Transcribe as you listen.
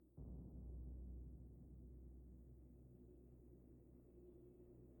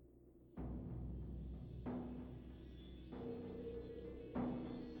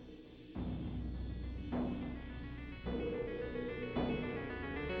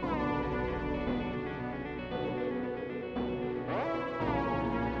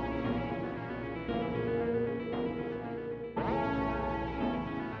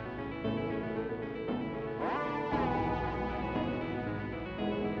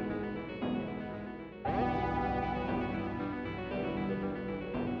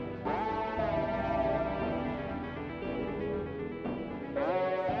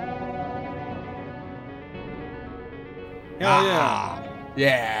Hell yeah.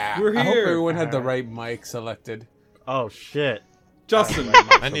 Yeah. We're I hope here. everyone had the right mic selected. Oh shit! Justin,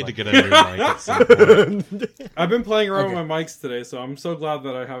 I need to get a new mic at some point. I've been playing around with my mics today, so I'm so glad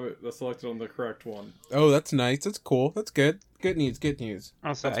that I have it selected on the correct one. Oh, that's nice. That's cool. That's good. Good news. Good news.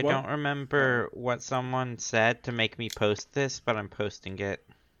 Also, That's I what? don't remember what someone said to make me post this, but I'm posting it.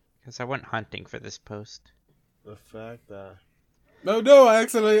 Because I went hunting for this post. The fact that No, I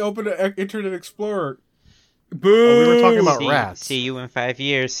accidentally opened an Internet Explorer. Boo! we were talking about See, rats. see you in 5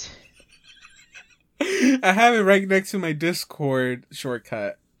 years. I have it right next to my Discord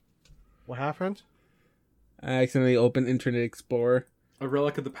shortcut. What happened? I accidentally opened Internet Explorer. A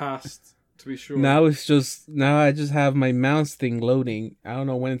relic of the past, to be sure. Now I just have my mouse thing loading. I don't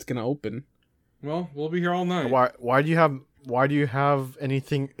know when it's gonna open. Well, we'll be here all night. Why do you have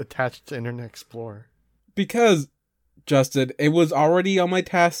anything attached to Internet Explorer? Because, Justin, it was already on my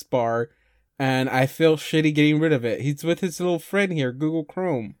taskbar, and I feel shitty getting rid of it. He's with his little friend here, Google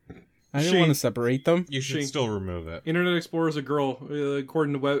Chrome. I didn't She- want to separate them. You should She- still remove it. Internet Explorer is a girl,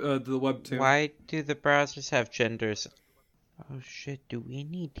 according to the webtoon. Why do the browsers have genders? Oh shit, do we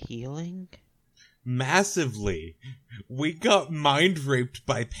need healing? Massively. We got mind raped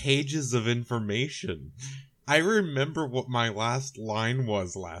by pages of information. I remember what my last line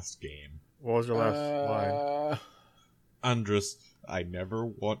was last game. What was your last line? Andres, I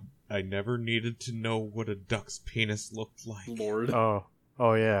never needed to know what a duck's penis looked like. Lord. Oh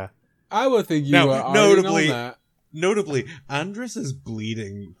yeah. I would think you Now, already know that. Notably, Andres is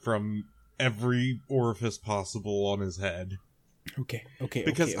bleeding from every orifice possible on his head. Okay.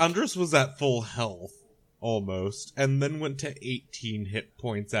 Because okay. Andres was at full health, almost, and then went to 18 hit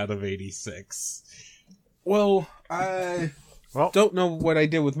points out of 86. Well, I don't know what I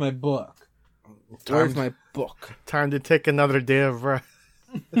did with my book. Where's my book? Time to take another day of rest.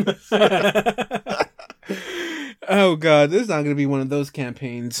 Oh god, this is not going to be one of those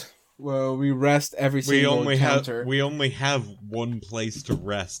campaigns where we rest every single encounter. We only have one place to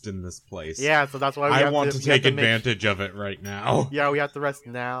rest in this place. Yeah, so that's why we I have want to we take have make- advantage of it right now. Yeah, we have to rest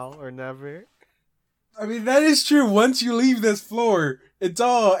now or never. I mean, that is true. Once you leave this floor, it's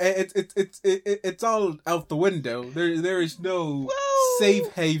all it's all out the window. There is no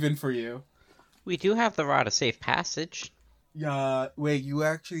safe haven for you. We do have the Rod of Safe Passage. Wait, you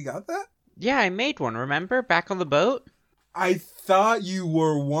actually got that? Yeah, I made one, remember? Back on the boat? I thought you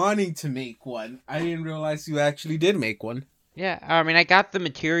were wanting to make one. I didn't realize you actually did make one. Yeah, I mean, I got the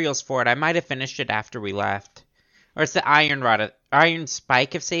materials for it. I might have finished it after we left. Or it's the Iron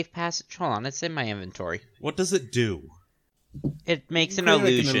Spike of Safe Passage. Hold on, it's in my inventory. What does it do? It makes an Create, like,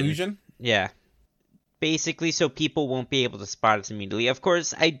 illusion. an illusion? Yeah. Basically, so people won't be able to spot us immediately. Of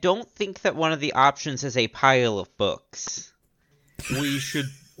course, I don't think that one of the options is a pile of books. We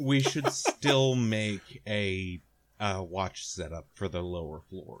should still make a watch setup for the lower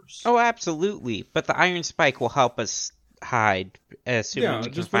floors. Oh, absolutely. But the Iron Spike will help us hide, assuming Yeah, we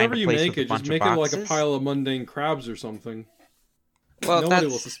can just find whenever a you place make with a it, bunch just make of it like boxes. a pile of mundane crabs or something. Well, Nobody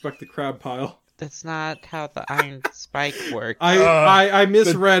will that's, suspect the crab pile. that's not how the Iron Spike works. I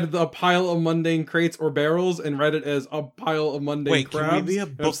misread the pile of mundane crates or barrels and read it as a pile of mundane Wait, can we crabs. be a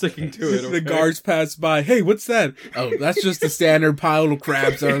and I'm sticking to it. Okay? The guards pass by. Hey, what's that? Oh, that's just the standard pile of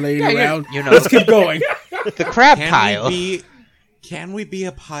crabs that are laying around. you know, Let's keep going. the crab pile. Can we be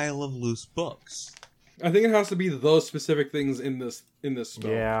a pile of loose books? I think it has to be those specific things in this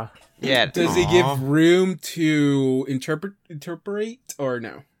spell. Yeah. Yeah. Does it give room to interpret or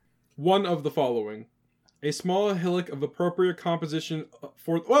no? One of the following: a small hillock of appropriate composition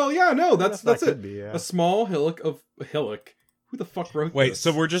for. Well, yeah, no, that's That it. could be, yeah. A small hillock of a hillock. Who the fuck wrote Wait, this?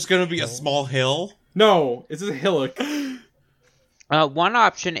 so we're just gonna be a small hill? No, it's a hillock. One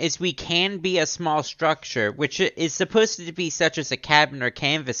option is we can be a small structure, which is supposed to be such as a cabin or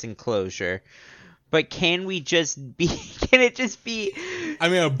canvas enclosure. But can we just be... Can it just be... I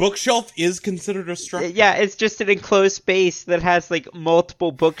mean, a bookshelf is considered a structure. Yeah, it's just an enclosed space that has, like,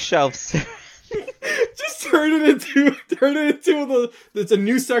 multiple bookshelves. Just turn it into it's a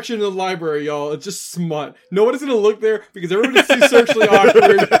new section in the library, y'all. It's just smut. Nobody's gonna look there because everybody's too socially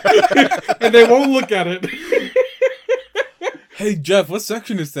awkward, and they won't look at it. Hey, Jeff, what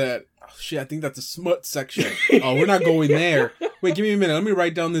section is that? Oh, shit, I think that's a smut section. Oh, we're not going there. Wait, give me a minute. Let me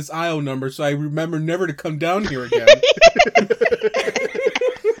write down this aisle number so I remember never to come down here again.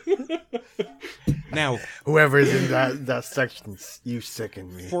 Now, Whoever is in that section, you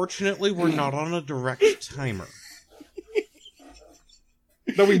sicken me. fortunately, we're not on a direct timer.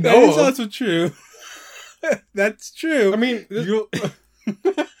 That we That know is of. also true. That's true. I mean,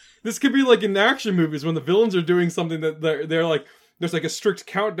 this could be like in action movies when the villains are doing something that they're like, there's like a strict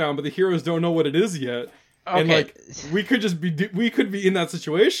countdown, but the heroes don't know what it is yet. And Okay. like we could be in that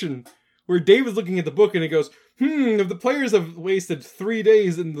situation where David's looking at the book and it goes, if the players have wasted 3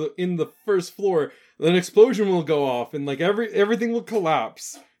 days in the first floor, then an explosion will go off and like everything will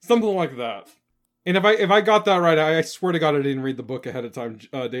collapse, something like that. And if I got that right, I swear to God I didn't read the book ahead of time,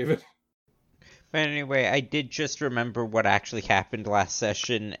 David. But anyway, I did just remember what actually happened last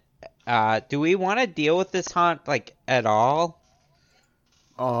session. Do we want to deal with this haunt, like, at all?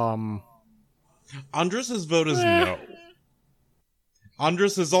 Andres' vote is no.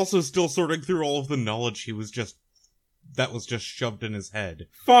 Andres is also still sorting through all of the knowledge that was just shoved in his head.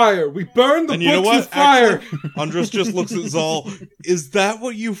 Fire! We burn the And books you know what? with fire! Actually, Andres just looks at Zal. Is that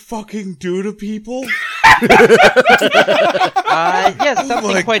what you fucking do to people? Yeah,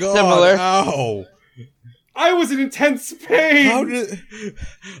 something quite similar. Ow. I was in intense pain!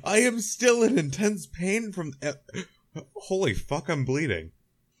 I am still in intense pain from... Holy fuck, I'm bleeding.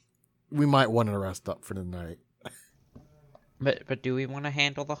 We might want to rest up for the night. But do we want to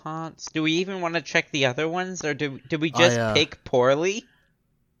handle the haunts? Do we even want to check the other ones, or do we just pick poorly?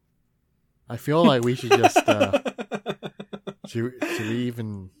 I feel like we should just should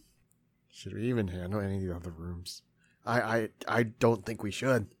we even handle any of the other rooms? I don't think we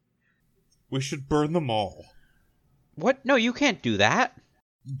should. We should burn them all. What? No, you can't do that.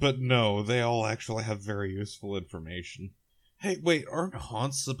 But no, they all actually have very useful information. Hey, wait, aren't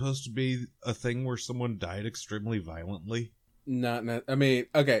haunts supposed to be a thing where someone died extremely violently? Not. I mean,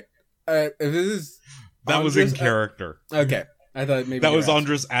 okay. If this is That was in Andres, character. okay, I thought maybe That you was were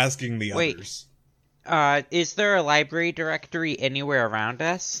Andres asking the Wait. others. Is there a library directory anywhere around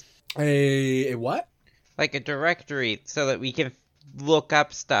us? a what? Like a directory so that we can look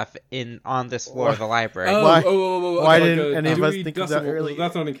up stuff on this floor of the library? Oh, Why- Why Like didn't a any of us Dewey think of that Decimal- earlier?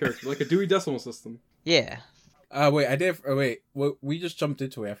 That's not in character. Like a Dewey Decimal System. Yeah. Wait, I did. Wait, we just jumped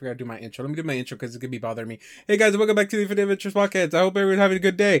into it. I forgot to do my intro. Let me do my intro because it's gonna be bothering me. Hey guys, welcome back to the Infinite Adventures podcast. I hope everyone's having a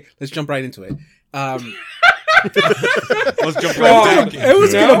good day. Let's jump right into it. Let's jump God. right back. It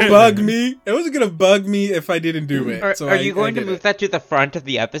was No. gonna bug me. It was gonna bug me if I didn't do it. Are you going to move that to the front of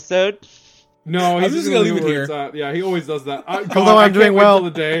the episode? No, I'm he's just just gonna gonna leave leave it it here. here. Yeah, he always does that. God, Although I I'm can't doing wait well. till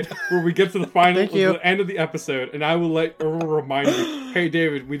the day where we get to the final, Thank you. the end of the episode, and I will remind you. Hey,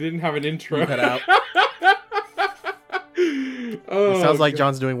 David, we didn't have an intro. You cut out. Oh, It sounds like God.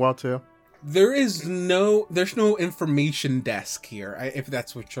 John's doing well too. There's no information desk here. If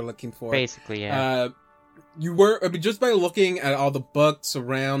that's what you're looking for. Basically, yeah. You were just by looking at all the books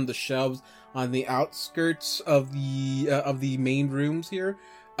around the shelves on the outskirts of the main rooms here.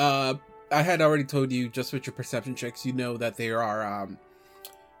 I had already told you just with your perception checks, you know that they are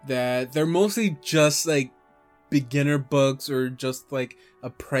that they're mostly just like beginner books or just like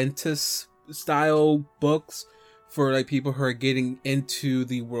apprentice style books for like people who are getting into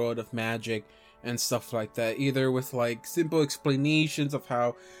the world of magic and stuff like that, either with like simple explanations of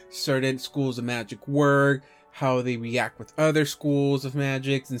how certain schools of magic work, how they react with other schools of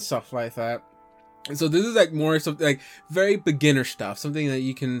magic and stuff like that. And so this is like more something like very beginner stuff, something that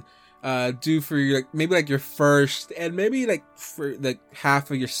you can do for your like maybe like your first and maybe like for like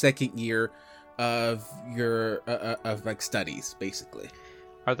half of your second year of your of like studies, basically.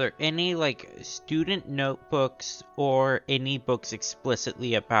 Are there any, like, student notebooks or any books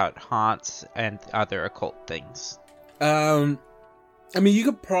explicitly about haunts and other occult things? I mean, you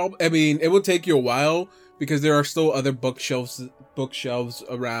could probably. I mean, it will take you a while because there are still other bookshelves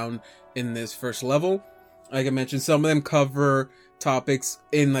around in this first level. Like I mentioned, some of them cover topics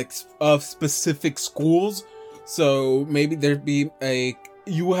in like of specific schools. So maybe there'd be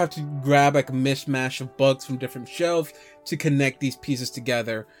you will have to grab like a mishmash of books from different shelves to connect these pieces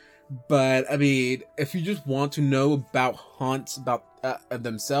together. But I mean, if you just want to know about haunts about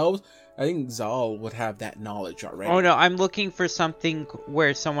themselves, I think Zal would have that knowledge already. Oh no, I'm looking for something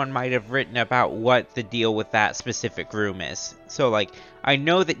where someone might have written about what the deal with that specific room is. So like, I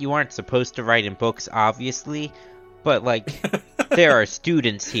know that you aren't supposed to write in books, obviously, but like, there are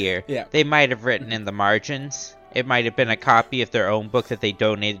students here. Yeah. They might have written in the margins. It might have been a copy of their own book that they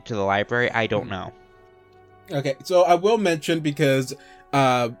donated to the library. I don't know. Okay, so I will mention because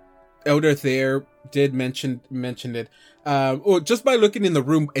Elder Thayer did mention it. Well, just by looking in the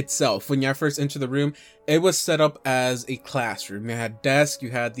room itself, when you first enter the room, it was set up as a classroom. You had desk, you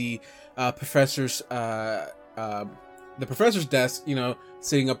had the professor's desk, you know,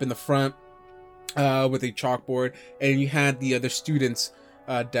 sitting up in the front with a chalkboard, and you had the other students'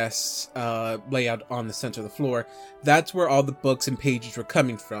 desks layout on the center of the floor. That's where all the books and pages were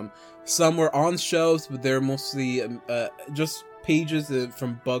coming from. Some were on shelves, but they're mostly just pages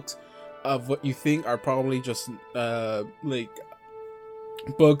from books of what you think are probably just like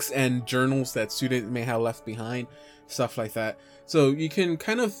books and journals that students may have left behind, stuff like that. So you can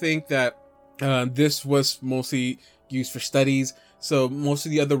kind of think that this was mostly used for studies. So most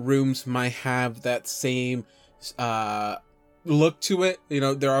of the other rooms might have that same look to it. You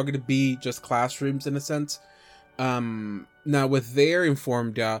know, there are going to be just classrooms in a sense. Now, what they're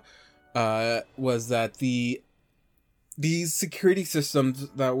informed was that these security systems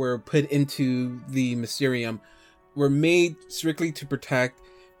that were put into the Mysterium were made strictly to protect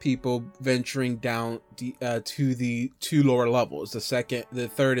people venturing down to the two lower levels, the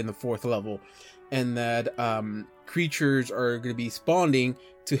third, and the fourth level, and that creatures are going to be spawning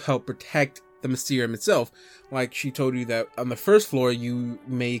to help protect the Mysterium itself. Like she told you that on the first floor you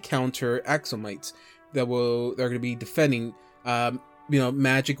may counter Axomites they're going to be defending.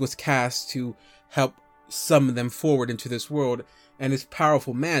 Magic was cast to help summon them forward into this world, and it's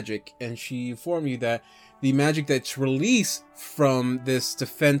powerful magic. And she informed you that the magic that's released from this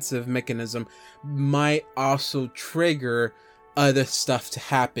defensive mechanism might also trigger other stuff to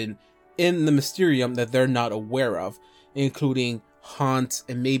happen in the Mysterium that they're not aware of, including haunts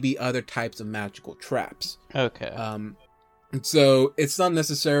and maybe other types of magical traps. Okay. So it's not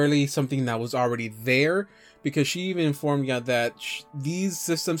necessarily something that was already there, because she even informed you that these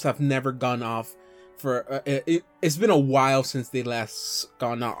systems have never gone off for it's been a while since they last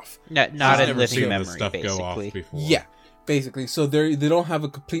gone off. Not I've in never living seen memory, this stuff go off basically. before. Yeah, basically. So they don't have a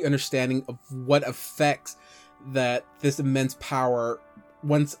complete understanding of what effects that this immense power,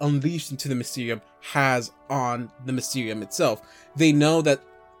 once unleashed into the Mysterium, has on the Mysterium itself. They know that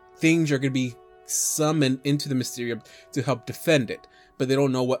things are going to be summoned into the Mysterium to help defend it, but they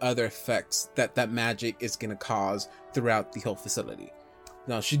don't know what other effects that magic is going to cause throughout the whole facility.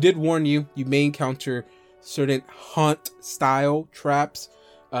 Now, she did warn you, you may encounter certain haunt-style traps.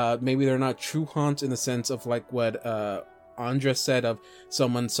 Maybe they're not true haunts in the sense of like what Andra said, of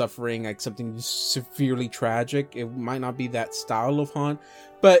someone suffering like something severely tragic. It might not be that style of haunt,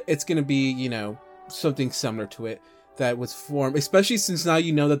 but it's going to be, something similar to it that was formed, especially since now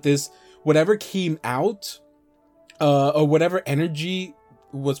you know that this, whatever came out, or whatever energy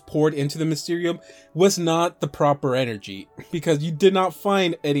was poured into the Mysterium was not the proper energy, because you did not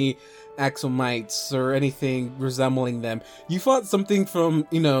find any Axomites or anything resembling them. You fought something from,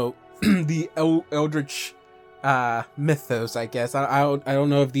 the Eldritch mythos, I guess. I don't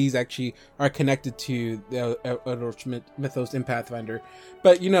know if these actually are connected to the Eldritch mythos in Pathfinder,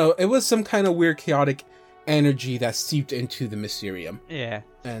 but it was some kind of weird chaotic energy that seeped into the Mysterium. Yeah.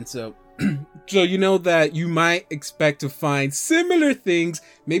 And so you know that you might expect to find similar things,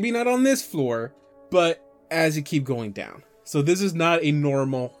 maybe not on this floor, but as you keep going down. So this is not a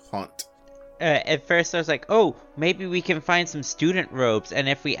normal haunt. At first I was like, oh, maybe we can find some student robes, and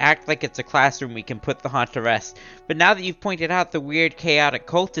if we act like it's a classroom, we can put the haunt to rest. But now that you've pointed out the weird, chaotic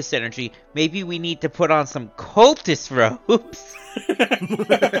cultist energy, maybe we need to put on some cultist robes.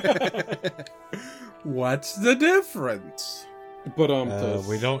 What's the difference? But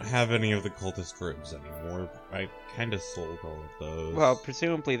we don't have any of the cultist robes anymore. I kind of sold all of those. Well,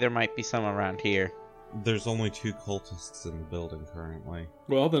 presumably there might be some around here. There's only 2 cultists in the building currently.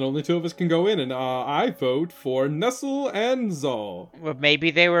 Well, then only 2 of us can go in, and I vote for Nestle and Zal. Well,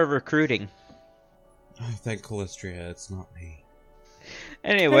 maybe they were recruiting. Oh, thank Callistria, it's not me.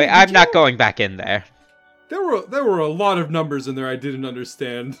 Anyway, Hey, I'm not going back in there. There were a lot of numbers in there I didn't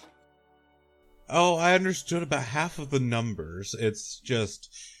understand. Oh, I understood about half of the numbers. It's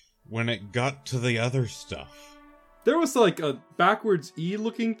just when it got to the other stuff. There was like a backwards E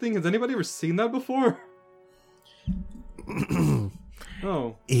looking thing. Has anybody ever seen that before?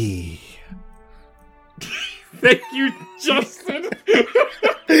 Oh. E. Thank you, Justin.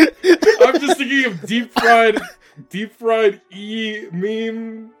 I'm just thinking of deep fried E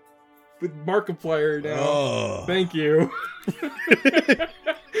meme with Markiplier now. Oh. Thank you.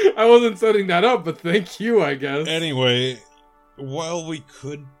 I wasn't setting that up, but thank you, I guess. Anyway, while we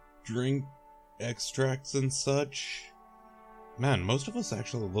could drink extracts and such, man, most of us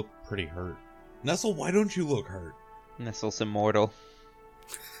actually look pretty hurt. Nestle, why don't you look hurt? Nestle's immortal.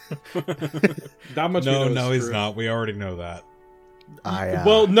 That much we know is No, he's true. not. We already know that.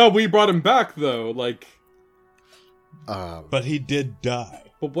 Well, no, we brought him back though. But he did die.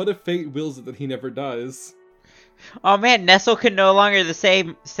 But what if fate wills it that he never dies? Oh man, Nestle can no longer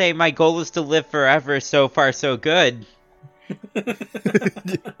say my goal is to live forever, so far so good.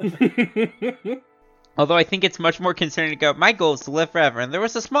 Although I think it's much more concerning to go, my goal is to live forever, and there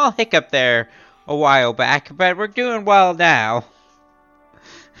was a small hiccup there a while back, but we're doing well now.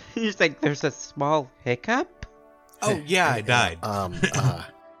 He's like, there's a small hiccup? Oh, yeah, I died.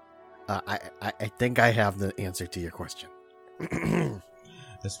 I think I have the answer to your question.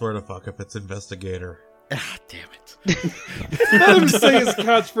 I swear to fuck if it's investigator. Ah, damn it. Let him say his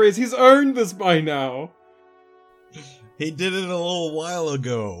catchphrase. He's earned this by now. He did it a little while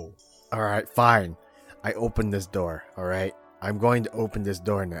ago. Alright, fine. I opened this door, alright? I'm going to open this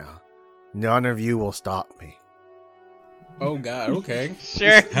door now. None of you will stop me. Oh god, okay.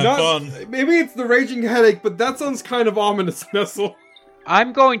 Sure. Have fun. Maybe it's the raging headache, but that sounds kind of ominous, Nestle.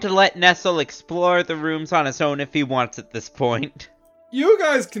 I'm going to let Nestle explore the rooms on his own if he wants at this point. You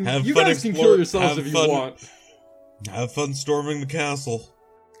guys can Have you fun guys can explore- kill yourselves have if you fun. want. Have fun storming the castle.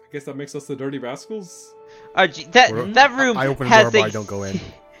 I guess that makes us the dirty rascals. That room I open the has door, but a I don't go in.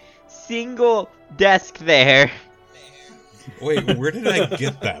 single desk there, Wait, where did I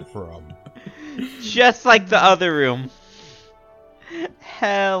get that from? just like the other room.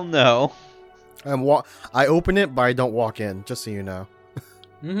 Hell no. I open it, but I don't walk in, just so you know.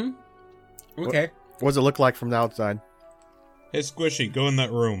 Mm-hmm. Okay. What does it look like from the outside? Hey, Squishy, go in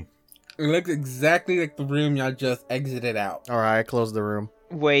that room. It looks exactly like the room y'all just exited out. Alright, I close the room.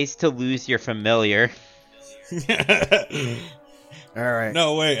 Ways to lose your familiar. Alright.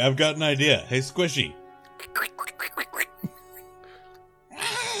 No, wait, I've got an idea. Hey, Squishy.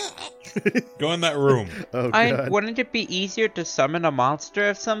 Go in that room. Oh, God. Wouldn't it be easier to summon a monster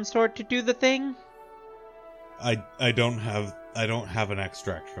of some sort to do the thing? I don't have an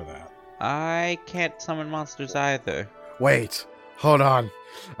extract for that. I can't summon monsters either. Wait. Hold on.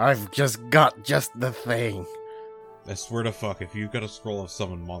 I've just got the thing. I swear to fuck, if you've got a scroll of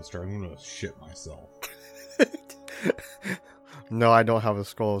summon monster, I'm gonna shit myself. No, I don't have a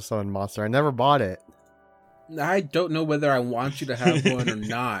scroll of summon monster. I never bought it. I don't know whether I want you to have one or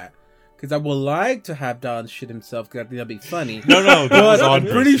not. Because I would like to have Don shit himself, because I think that'd be funny. No, that was But I'm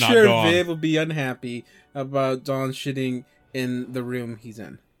Andres, pretty not sure Dawn. Viv will be unhappy about Don shitting in the room he's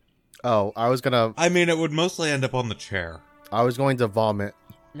in. Oh, I was I mean, it would mostly end up on the chair. going to vomit.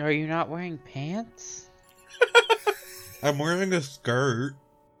 Are you not wearing pants? I'm wearing a skirt.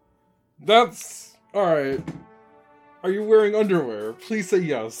 That's alright. Are you wearing underwear? Please say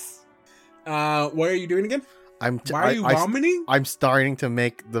yes. What are you doing again? Why are you I- vomiting? I'm starting to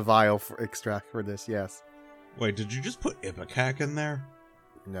make the vial for extract for this, yes. Wait, did you just put Ipecac in there?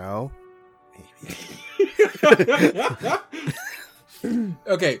 No?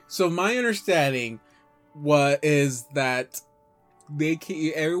 Okay, so my understanding is that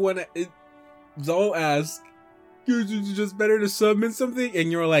everyone Zol asked, "It's just better to summon something,"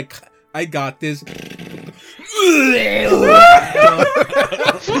 and you're like, "I got this."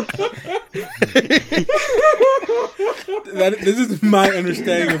 This is my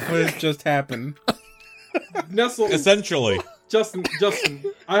understanding of what just happened. Nestle, Essentially. Justin,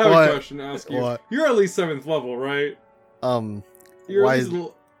 I have What? a question to ask you. What? You're at least 7th level, right? You're Why at is-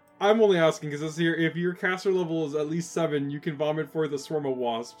 least I'm only asking because this here, if your caster level is at least 7, you can vomit for the swarm of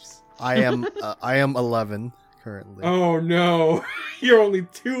wasps. I am 11 currently. Oh no, you're only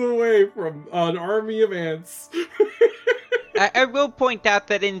 2 away from an army of ants. I will point out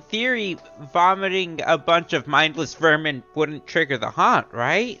that in theory, vomiting a bunch of mindless vermin wouldn't trigger the haunt,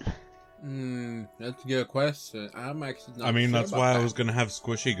 right? That's a good question. I'm actually not I mean, sure that's about why I that. was gonna have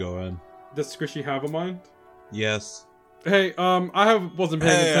Squishy go in. Does Squishy have a mind? Yes. Hey, wasn't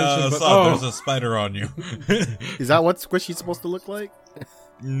paying Hey, attention, but Saw, there's a spider on you. Is that what Squishy's supposed to look like?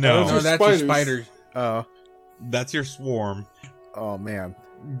 No, Those No, are that's your spiders. spider. that's your swarm. Oh man.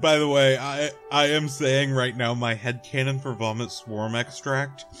 By the way, I am saying right now my headcanon for vomit swarm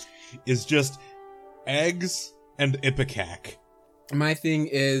extract is just eggs and Ipecac. My thing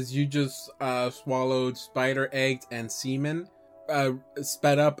is, you just swallowed spider eggs and semen,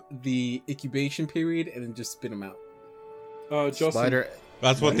 sped up the incubation period, and then just spit them out. Justin, Spider.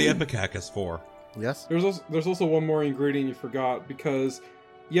 That's what the Ipecac is for. Yes. there's also one more ingredient you forgot, because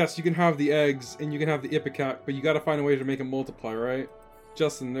yes, you can have the eggs and you can have the Ipecac, but you got to find a way to make them multiply, right?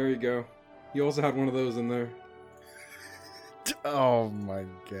 Justin, there you go. You also had one of those in there. Oh my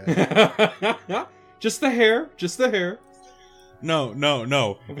god. Just the hair. No.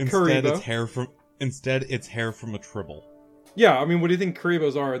 Karibo. Instead, it's hair from a tribble. Yeah, I mean, what do you think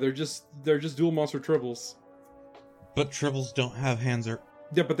Karibos are? They're just dual monster tribbles. But tribbles don't have hands or.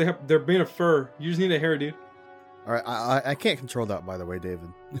 Yeah, but they're made of fur. You just need a hair, dude. All right, I can't control that, by the way, David.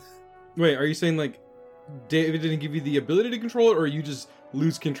 Wait, are you saying like David didn't give you the ability to control it, or you just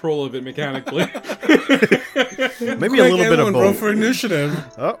lose control of it mechanically? Maybe a little bit of Roll both. for initiative.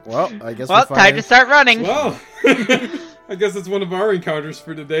 Oh well, I guess. Well, we time to start running. Well, I guess it's one of our encounters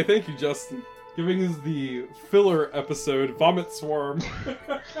for today. Thank you, Justin. Giving us the filler episode, Vomit Swarm.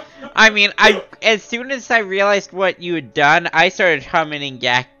 I mean, as soon as I realized what you had done, I started humming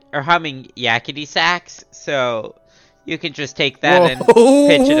yakety sax. So, You can just take that and Whoa,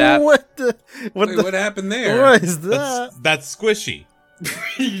 pitch it up. What the? What Wait, the? what happened there? What is that? That's squishy.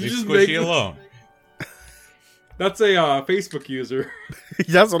 You Leave just squishy make- alone. That's a Facebook user.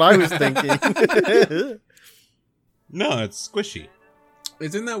 That's what I was thinking. No, it's squishy.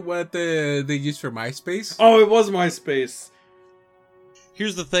 Isn't that what they use for MySpace? Oh, it was MySpace.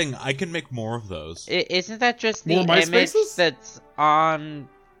 Here's the thing, I can make more of those. Isn't that just the More image MySpaces? that's on...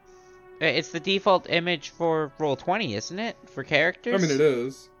 It's the default image for Roll20, isn't it? For I characters? mean, it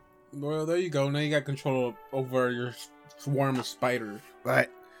is. Well, there you go. Now you got control over your swarm of spiders. Right,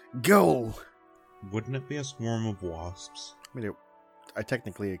 go. Wouldn't it be a swarm of wasps? I mean,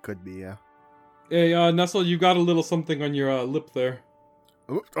 technically it could be, yeah. Hey, Nestle, you got a little something on your lip there.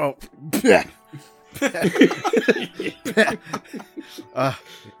 Ooh, oh,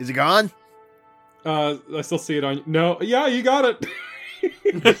 is it gone? I still see it on you. No, yeah, you got it.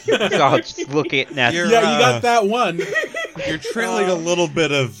 I'll just look at Ness. You're, Yeah, you got that one. You're trailing a little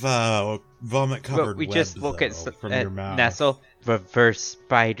bit of vomit-covered But we web, just look at, though, from your mouth. Nestle. Reverse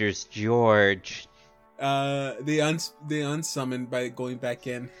spiders, George. They unsummoned by going back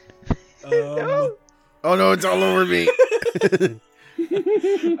in. No. Oh no, it's all over me.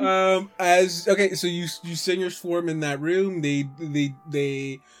 So you send your swarm in that room.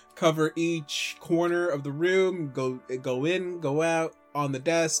 They cover each corner of the room. Go in, go out, on the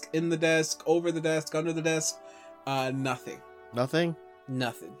desk, in the desk, over the desk, under the desk. Nothing. Nothing.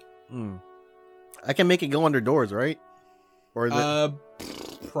 Nothing. I can make it go under doors, right? Or is it?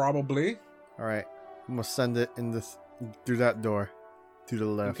 Probably. All right, I'm gonna send it in this through that door, to the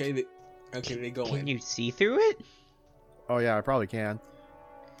left. Okay, they go Can in. you see through it? Oh yeah, I probably can.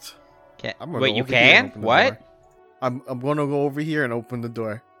 I'm gonna Wait, go you over here and can? open the What? door. I'm gonna go over here and open the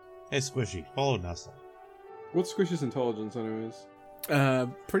door. Hey, Squishy, follow Nestle. What's Squishy's intelligence, anyways?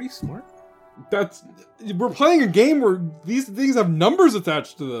 Pretty smart. We're playing a game where these things have numbers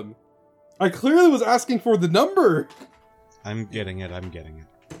attached to them. I clearly was asking for the number. I'm getting it.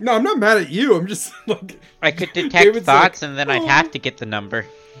 No, I'm not mad at you. I'm just like... I could detect David's thoughts, like, and then I'd have to get the number.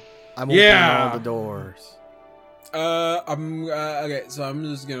 I'm opening Yeah. all the doors. Okay, so I'm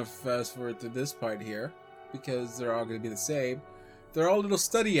just gonna fast forward to this part here because they're all gonna be the same. They're all little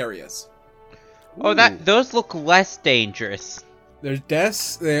study areas. Oh, those look less dangerous. There's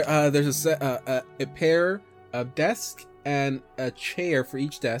desks. There's a pair of desks and a chair for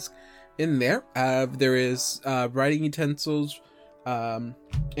each desk. In there, there is writing utensils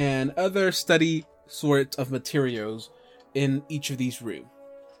and other study sorts of materials in each of these rooms.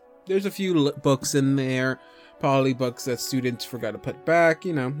 There's a few books in there, probably books that students forgot to put back.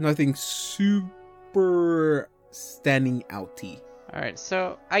 You know, nothing super standing outy. Alright,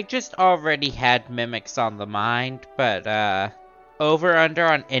 so I just already had mimics on the mind, but over-under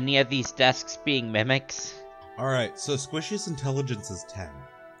on any of these desks being mimics? Alright, so Squishy's intelligence is 10.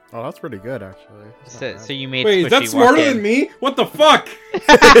 Oh, that's pretty good, actually. It's not So bad. you made Wait, Squishy that's walk smarter in. than me? What the fuck?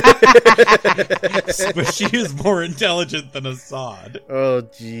 Squishy is more intelligent than Assad. Oh,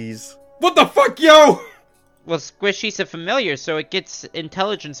 jeez. What the fuck, yo? Well, Squishy's a familiar, so it gets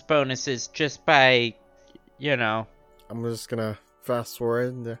intelligence bonuses just by, you know... I'm just gonna fast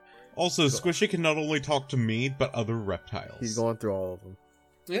forward. And Also, Squishy can not only talk to me, but other reptiles. he's going through all of them.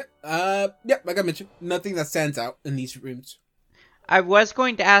 Yeah. Like I mentioned, nothing that stands out in these rooms. I was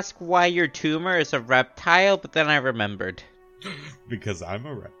going to ask why your tumor is a reptile, but then I remembered. Because I'm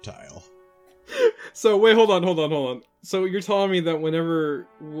a reptile. So, wait, hold on. So you're telling me that whenever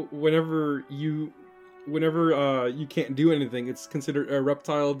you can't do anything, it's considered a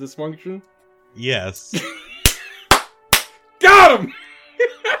reptile dysfunction? Yes. Got him!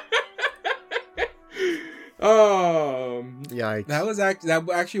 Yikes. That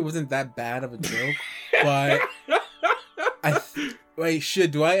actually wasn't that bad of a joke, but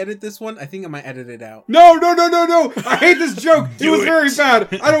do I edit this one? I think I might edit it out. No! I hate this joke. It Do was it. very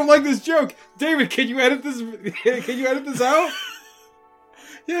bad. I don't like this joke. David, can you edit this? Can you edit this out?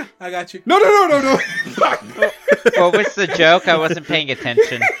 Yeah, I got you. No. Fuck. What was the joke? I wasn't paying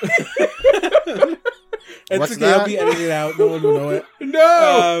attention. It's What's okay, I'll that? be edited out. No one will know it.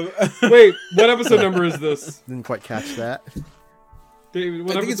 No. Wait, what episode number is this? Didn't quite catch that. David,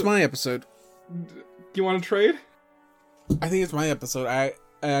 what I think it's episode- my episode. Do you want to trade? I think it's my episode. I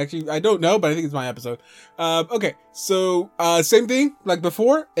don't know, but I think it's my episode. Okay, so same thing like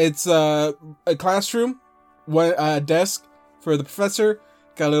before. It's a classroom, one desk for the professor.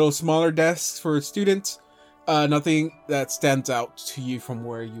 Got a little smaller desks for students. Nothing that stands out to you from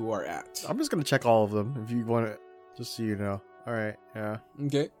where you are at. I'm just gonna check all of them if you want it, just so you know. All right, yeah.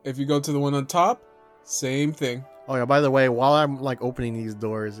 Okay, if you go to the one on top, same thing. Oh yeah. By the way, while I'm like opening these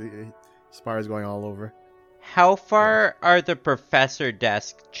doors, Spire's going all over. How far are the professor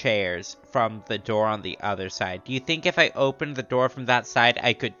desk chairs from the door on the other side? Do you think if I opened the door from that side,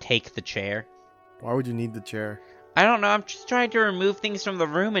 I could take the chair? Why would you need the chair? I don't know. I'm just trying to remove things from the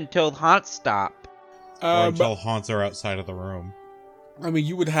room until haunts stop. Or until haunts are outside of the room. I mean,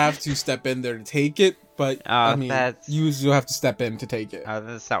 you would have to step in there to take it, but I mean, you still have to step in to take it. Oh,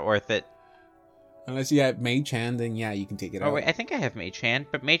 that's not worth it. Unless you have Mage Hand, then yeah, you can take it out. Oh wait, I think I have Mage Hand,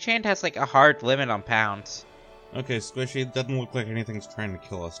 but Mage Hand has like a hard limit on pounds. Okay, Squishy, it doesn't look like anything's trying to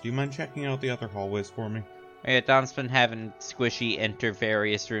kill us. Do you mind checking out the other hallways for me? Yeah, Don's been having Squishy enter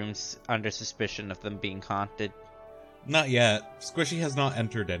various rooms under suspicion of them being haunted. Not yet. Squishy has not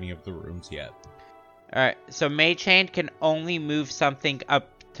entered any of the rooms yet. Alright, so Mage Hand can only move something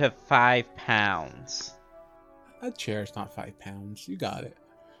up to 5 pounds. A chair's not 5 pounds. You got it.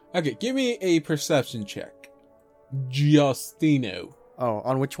 Okay, give me a perception check. Justino. Oh,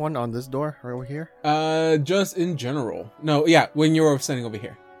 on which one? On this door? Right over here? Just in general. No, yeah, when you were standing over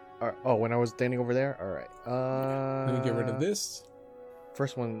here. Oh, when I was standing over there? Alright. Let me get rid of this.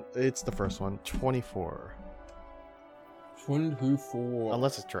 First one, it's the first one. 24. 24.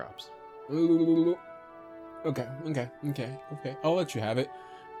 Unless it's traps. Okay. I'll let you have it.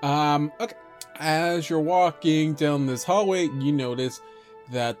 Okay. As you're walking down this hallway, you notice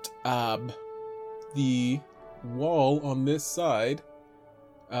that the wall on this side,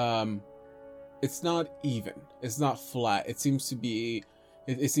 it's not even. It's not flat. It seems to be.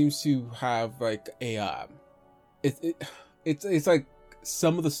 It seems to have like a. It's like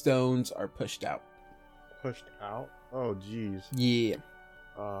some of the stones are pushed out. Pushed out? Oh, jeez. Yeah.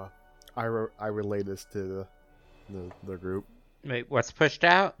 I relay this to the group. Wait, what's pushed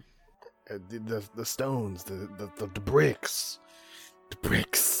out? The stones, the bricks,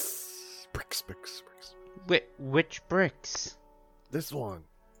 bricks. Which bricks? This one.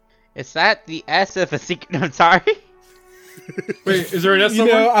 Is that the S of a secret? No, I'm sorry. Wait, is there an S You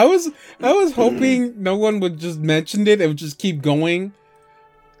somewhere? know, I was hoping no one would just mention it. It would just keep going.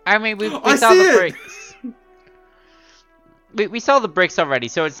 I mean, we I saw see the it! bricks. We saw the bricks already,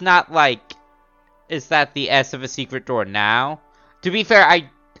 so it's not like... Is that the S of a secret door now? To be fair,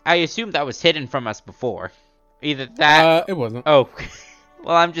 I assumed that was hidden from us before. Either that... It wasn't. Oh.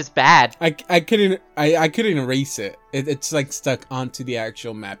 Well, I'm just bad. I couldn't erase it. It's like stuck onto the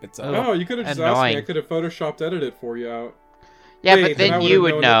actual map itself. Oh, you could have just asked me. I Annoying. could have photoshopped edited for you out. Yeah, Wait, but then I you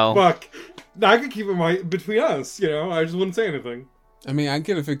would've would known know. it. Fuck. No, I could keep it between us, you know? I just wouldn't say anything. I mean, I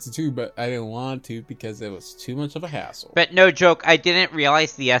could have fixed it too, but I didn't want to because it was too much of a hassle. But no joke, I didn't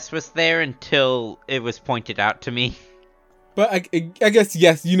realize the S was there until it was pointed out to me. But I guess,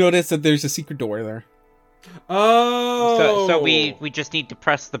 yes, you notice that there's a secret door there. Oh! So we just need to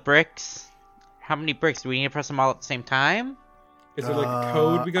press the bricks? How many bricks? Do we need to press them all at the same time? Is it like a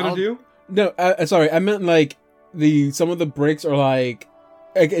code we gotta I'll- do? No, sorry, I meant like some of the bricks are like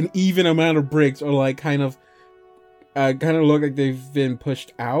an even amount of bricks are like kind of look like they've been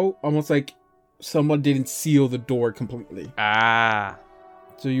pushed out, almost like someone didn't seal the door completely. Ah.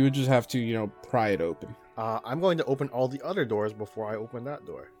 So you would just have to, pry it open. I'm going to open all the other doors before I open that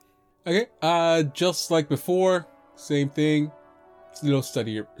door. Okay, just like before, same thing. It's little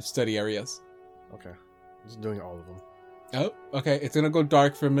study areas. Okay. Just doing all of them. Oh, okay. It's gonna go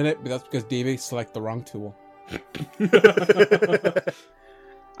dark for a minute, but that's because David selected the wrong tool.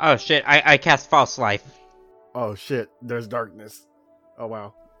 Oh shit, I cast False Life. Oh shit, there's darkness. Oh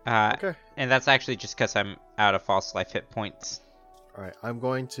wow. Okay. And that's actually just because I'm out of False Life hit points. Alright, I'm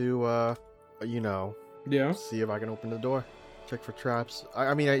going to, Yeah. see if I can open the door. Check for traps.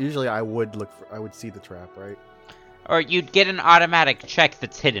 I mean, usually I would see the trap, right? Or you'd get an automatic check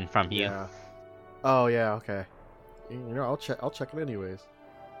that's hidden from you. Yeah. Oh yeah, okay. I'll check it anyways.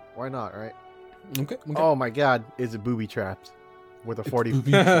 Why not, right? Okay. Oh my god, is it booby trapped? With a 40,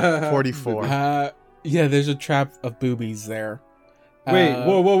 booby 44. Yeah, there's a trap of boobies there. Wait,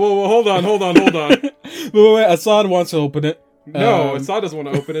 whoa, hold on. Wait, Assad wants to open it. No, Assad doesn't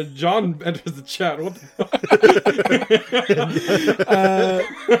want to open it. John enters the chat. What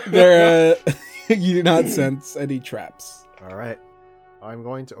the hell? You do not sense any traps. Alright. I'm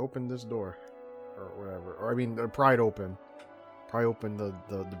going to open this door. Or whatever. Or I mean, pry it open. Pry open the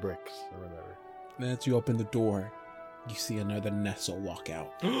bricks or whatever. Then as you open the door, you see another Nestle walk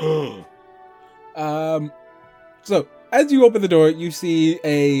out. So as you open the door, you see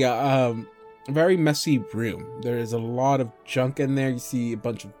a very messy room. There is a lot of junk in there. You see a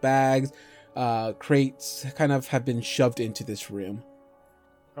bunch of bags, crates kind of have been shoved into this room.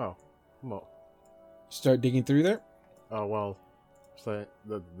 Oh. Well. Start digging through there. Oh well. So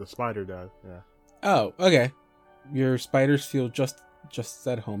the spider does, yeah. Oh, okay. Your spiders feel just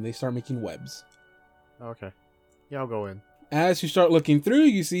at home. They start making webs. Okay. Yeah, I'll go in. As you start looking through,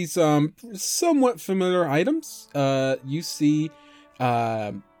 you see some somewhat familiar items. You see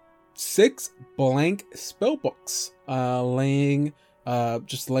 6 blank spell books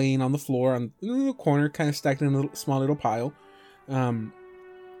just laying on the floor in the corner, kind of stacked in a small little pile.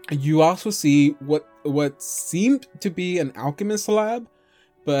 You also see what seemed to be an alchemist lab,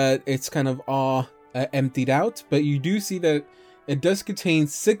 but it's kind of all emptied out. But you do see that it does contain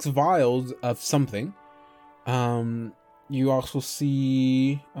 6 vials of something. You also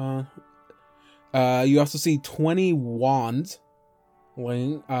see 20 wands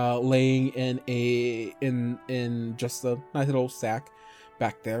laying in just a nice little sack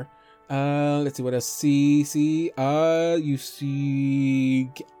back there. Let's see what else. You see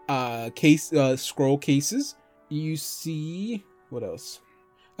scroll cases. You see what else?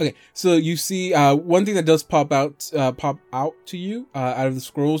 Okay, so you see one thing that does pop out to you out of the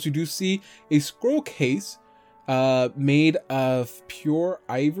scrolls. You do see a scroll case made of pure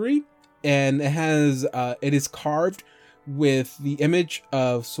ivory, and it is carved with the image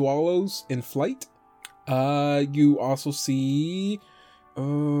of swallows in flight. You also see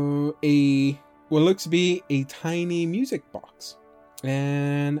what looks to be a tiny music box,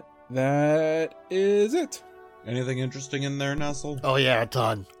 and that is it. Anything interesting in there, Nestle? Oh yeah, a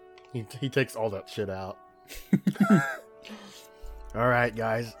ton. He takes all that shit out. All right,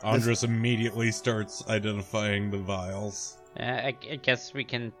 guys. Andres immediately starts identifying the vials. I guess we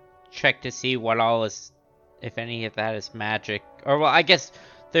can check to see what all is, if any of that is magic. Or, well, I guess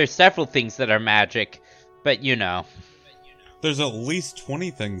there's several things that are magic, but you know. There's at least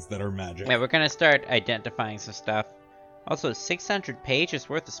 20 things that are magic. Yeah, we're gonna start identifying some stuff. Also, 600 pages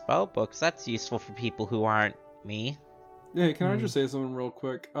worth of spell books. That's useful for people who aren't me. Yeah, can I just say something real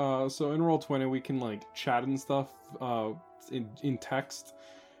quick? So in Roll20, we can like chat and stuff in text,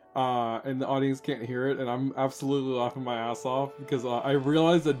 and the audience can't hear it, and I'm absolutely laughing my ass off because I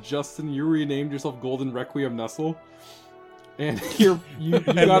realized that Justin, you renamed yourself Golden Requiem Nestle, and you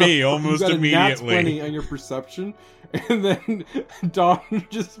got almost immediately a nat 20 on your perception, and then Don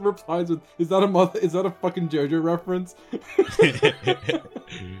just replies with, "Is that a fucking JoJo reference?"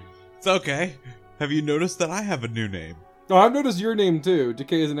 It's okay. Have you noticed that I have a new name? No, I've noticed your name too.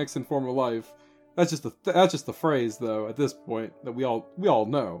 Decay is an X in form of life. That's just the phrase though. At this point, that we all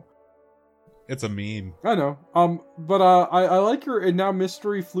know. It's a meme. I know. But I like your now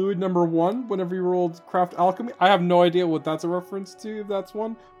mystery fluid number 1. Whenever you rolled craft alchemy, I have no idea what that's a reference to. If that's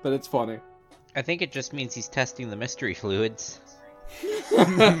one, but it's funny. I think it just means he's testing the mystery fluids.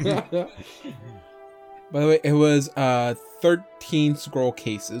 By the way, it was 13 scroll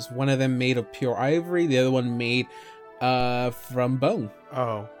cases. One of them made of pure ivory, the other one made from bone.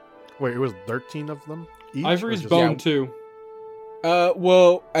 Oh, wait, it was 13 of them each? Ivory's Or just- bone Yeah. too.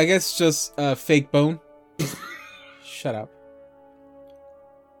 Well, I guess just fake bone. Shut up.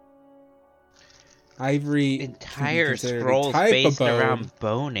 Ivory can be Entire considered a scrolls type of based bone, around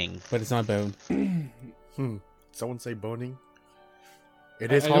boning. but it's not bone. Someone say boning?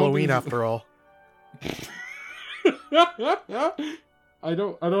 It is I don't Halloween think- after all. I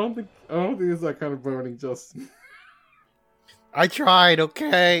don't think it's that kind of boning, Justin. I tried,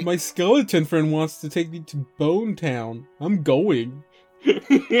 okay? My skeleton friend wants to take me to Bone Town. I'm going.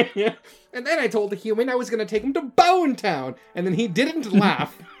 And then I told the human I was going to take him to Bone Town, and then he didn't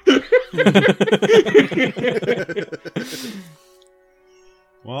laugh.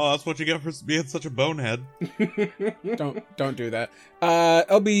 Well, that's what you get for being such a bonehead. Don't do that.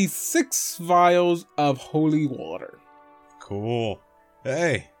 It'll be 6 vials of holy water. Cool.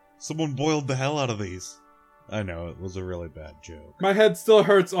 Hey, someone boiled the hell out of these. I know, it was a really bad joke. My head still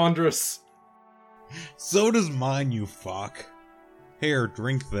hurts, Andres. So does mine, you fuck. Here,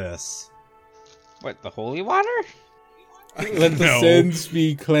 drink this. What, the holy water? Let the No. sins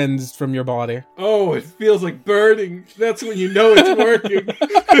be cleansed from your body. Oh, it feels like burning. That's when you know it's working.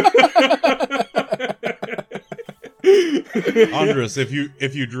 Andres, if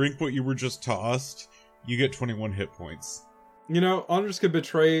you drink what you were just tossed, you get 21 hit points. You know, Andres could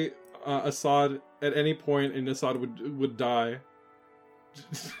betray Assad at any point, and Assad would die.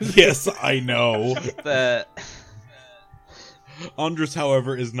 Yes, I know. The Andres,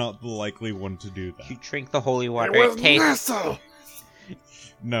 however, is not the likely one to do you that. drink the holy water. It was It tastes. Nestle!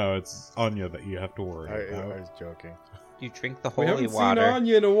 No, it's Anya that you have to I worry about. was joking. You drink the We holy haven't water, seen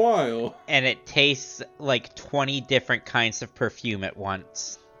Anya in a while. and it tastes like 20 different kinds of perfume at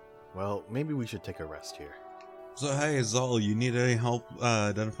once. Well, maybe we should take a rest here. So hey, Zal, you need any help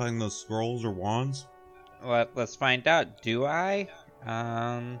identifying those scrolls or wands? Let's find out. Do I?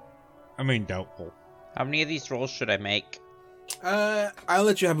 I mean, doubtful. How many of these rolls should I make? I'll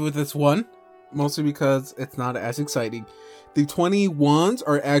let you have it with this one. mostly because it's not as exciting. The 20 wands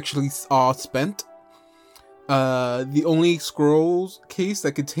are actually all spent. The only scrolls case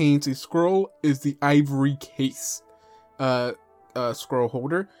that contains a scroll is the ivory case scroll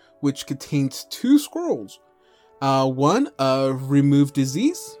holder, which contains 2 scrolls. One, remove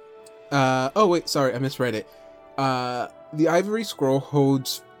disease. Oh wait, sorry, I misread it. The ivory scroll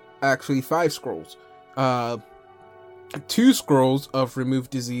holds actually 5 scrolls. 2 scrolls of remove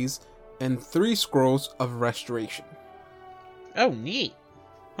disease and 3 scrolls of restoration. Oh, neat.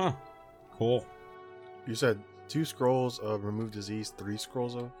 Huh. Cool. You said 2 scrolls of remove disease, 3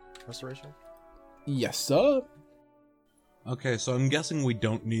 scrolls of restoration? Yes, sir. Okay, so I'm guessing we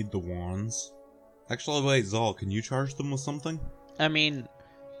don't need the wands. Actually, wait, Zal, can you charge them with something? I mean,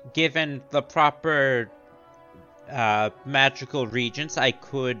 given the proper magical regents, I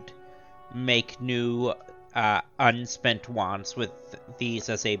could make new unspent wands with these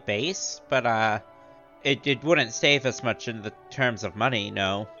as a base, but it wouldn't save us much in the terms of money,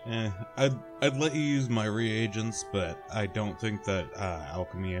 no. I'd let you use my reagents, but I don't think that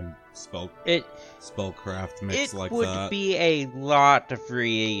alchemy and spellcraft mix like that. It would be a lot of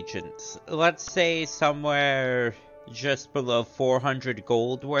reagents. Let's say somewhere just below 400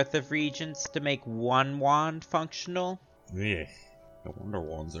 gold worth of reagents to make 1 wand functional. Yeah. No wonder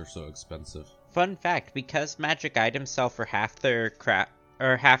wands are so expensive. Fun fact, because magic items sell for half their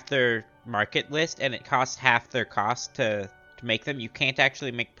market list, and it costs half their cost to make them, you can't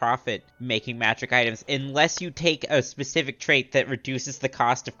actually make profit making magic items unless you take a specific trait that reduces the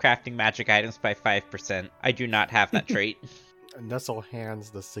cost of crafting magic items by 5%. I do not have that trait. Nestle hands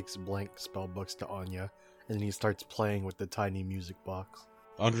the 6 blank spell books to Anya, and then he starts playing with the tiny music box.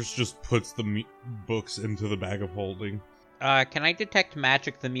 Andres just puts the books into the bag of holding. Can I detect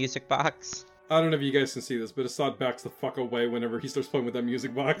magic the music box? I don't know if you guys can see this, but Assad backs the fuck away whenever he starts playing with that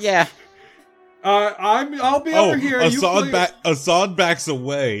music box. Yeah. I'll be over here. Assad backs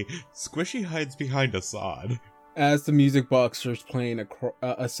away. Squishy hides behind Assad. As the music box starts playing,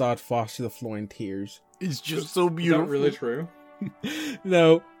 Assad falls to the floor in tears. It's just so Is beautiful. that really true?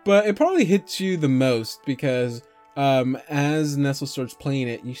 No, but it probably hits you the most because as Nestle starts playing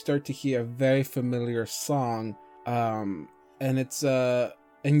it, you start to hear a very familiar song, and it's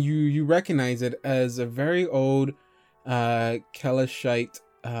and you recognize it as a very old Kelishite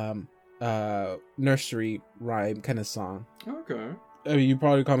nursery rhyme kind of song. Okay. I mean, you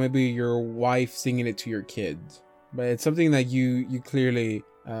probably call maybe your wife singing it to your kids, but it's something that you clearly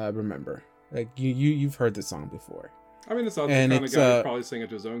remember. Like you've heard the song before. I mean, Assad's the And kind of it's, guy who'd probably sing it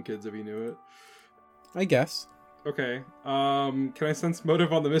to his own kids if he knew it. I guess. Okay. Can I sense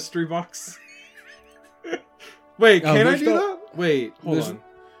motive on the mystery box? Wait, Oh, can I there's do no- that? Wait, hold there's- on.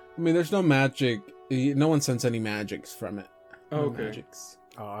 I mean, there's no magic. No one sends any magics from it. Oh, No okay. magics.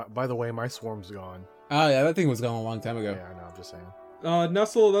 By the way, my swarm's gone. Oh yeah, that thing was gone a long time ago. Yeah, I know, I'm just saying.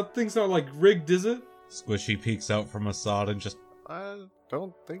 Nestle, that thing's not like rigged, is it? Squishy peeks out from Assad and just... I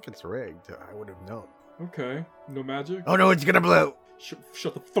don't think it's rigged. I would have known. Okay. No magic? Oh no, it's gonna blow!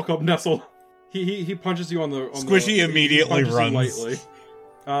 Shut the fuck up, Nestle. He punches you on the... Squishy immediately he punches you runs.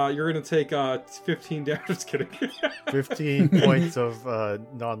 lightly. You're gonna take 15 damage. Just kidding. 15 points of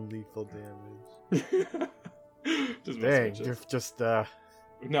non-lethal damage. Just messing Dang, with you. just No,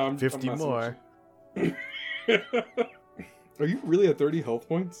 I'm 50 messing more. with you. Are you really at 30 health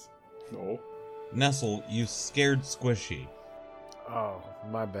points? No. Nestle, you scared Squishy. Oh,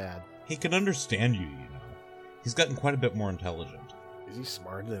 my bad. He can understand you, you know. He's gotten quite a bit more intelligent. Is he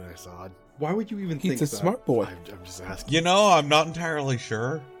smarter than I saw? Why would you even think He's a that? smart boy. I'm just asking. You know, I'm not entirely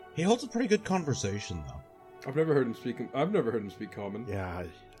sure. He holds a pretty good conversation, though. I've never heard him speak. I've never heard him speak common. Yeah,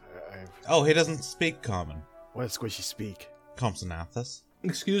 Oh, he doesn't speak common. what does Squishy speak? Compsognathus.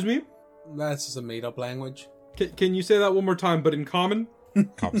 Excuse me. That's just a made-up language. Can you say that one more time, but in common?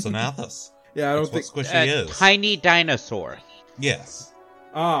 Compsognathus. Yeah, I don't That's think. what Squishy is. Tiny dinosaur. Yes.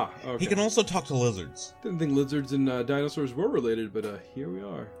 Ah, okay. He can also talk to lizards. Didn't think lizards and dinosaurs were related, but here we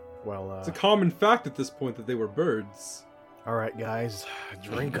are. Well, It's a common fact at this point that they were birds. alright guys,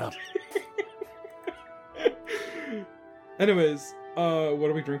 drink up. Anyways, what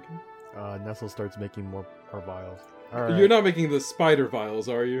are we drinking? Nestle starts making more vials. Alright. You're not making the spider vials,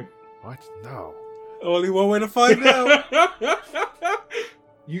 are you? What? No. Only one way to find out.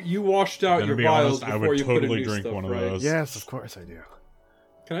 You washed out Gonna your be vials honest, I before would you put in totally new drink stuff, one of right? those. Yes, of course I do.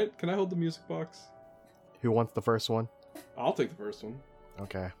 Can I hold the music box? Who wants the first one? I'll take the first one.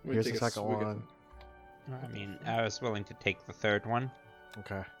 Okay. Let me Here's take the a second swig of- one. I mean, I was willing to take the third one.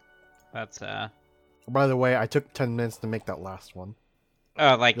 Okay. That's By the way, I took 10 minutes to make that last one.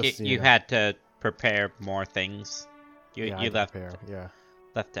 oh, like Just so you you know. had to prepare more things. Yeah, I You had to left. prepare, yeah.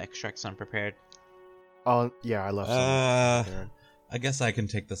 left the extracts unprepared. Oh, yeah, I left some. there. I guess I can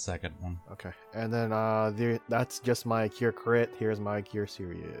take the second one. Okay, and then that's just my cure crit. Here's my cure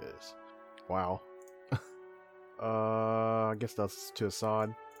serious. Wow. I guess that's to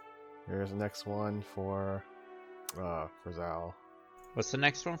Assad. Here's the next one for Zal. What's the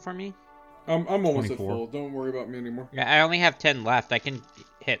next one for me? I'm almost 24. at full. Don't worry about me anymore. Yeah, I only have 10 left. I can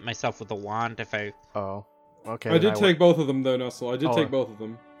hit myself with a wand if I. Oh, okay. I did take both of them though, Nestle. I did Oh, take both of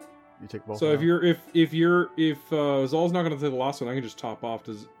them. You take both. So of if them? if Zal's not gonna take the last one, I can just top off.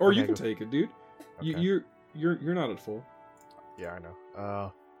 Or you Okay, can go. take it, dude. Okay. You're not at full. Yeah, I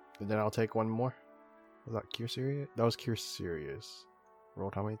know. And then I'll take one more. Was that cure serious? That was cure serious.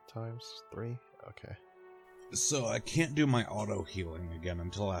 Rolled how many times? 3. Okay. So I can't do my auto healing again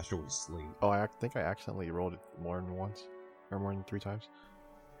until after we sleep. Oh, I think I accidentally rolled it more than once, or more than 3 times.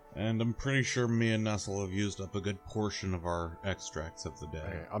 And I'm pretty sure me and Nestle have used up a good portion of our extracts of the day.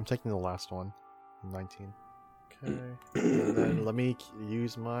 Okay, I'm taking the last one. 19. Okay. And then let me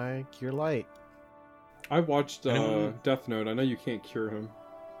use my cure light. I watched Anyone- Death Note. I know you can't cure him.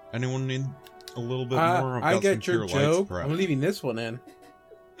 Anyone need a little bit more? I've I got get some your cure lights joke. prepped. I'm leaving this one in.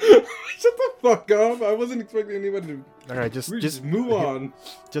 Shut the fuck up! I wasn't expecting anybody to. All right, just move on.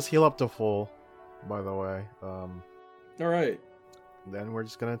 Just heal up to full. By the way, All right. then we're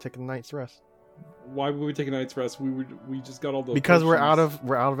just gonna take a night's rest Why would we take a night's rest? We just got all the because we're potions.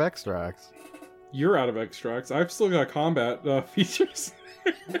 out of extracts. You're out of extracts. I've still got combat features.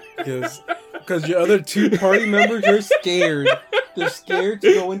 Because your other 2 party members are scared. They're scared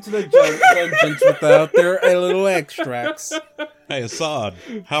to go into the dungeons without their little extracts. Hey Assad,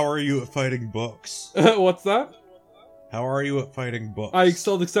 how are you at fighting books? What's that? How are you at fighting books? I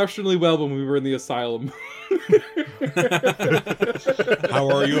excelled exceptionally well when we were in the asylum. How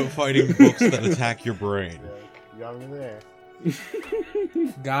are you at fighting books that attack your brain? You got me there.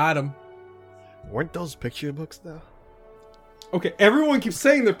 Got him. Weren't those picture books though? Okay, everyone keeps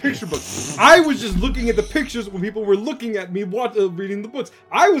saying they're picture books. I was just looking at the pictures when people were looking at me reading the books.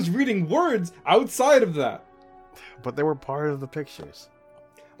 I was reading words outside of that. But they were part of the pictures.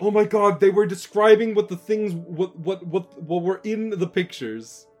 Oh my god, they were describing what the things what were in the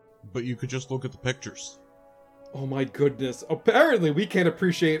pictures. But you could just look at the pictures. Oh my goodness. Apparently we can't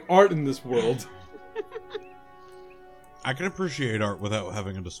appreciate art in this world. I can appreciate art without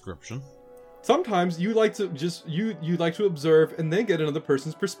having a description. Sometimes you like to just you like to observe and then get another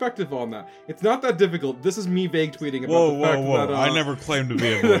person's perspective on that. It's not that difficult. This is me vague tweeting about the fact that I never claimed to be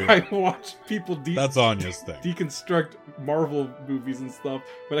a that believer. I watch people That's Anya's thing. deconstruct Marvel movies and stuff,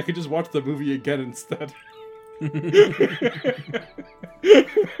 but I could just watch the movie again instead.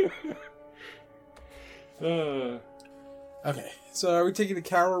 Okay, so are we taking the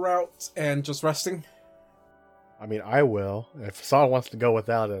Cower route and just resting? I mean, I will. If Saul wants to go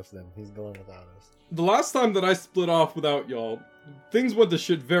without us, then he's going without us. The last time that I split off without y'all, things went to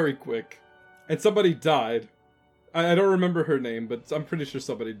shit very quick, and somebody died. I don't remember her name, but I'm pretty sure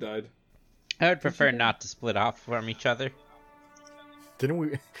somebody died. I would prefer not to split off from each other. Didn't we?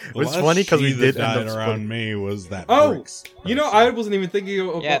 It The was last funny because we she did that end died up around splitting. me was that. Oh, Bricks you know, person. I wasn't even thinking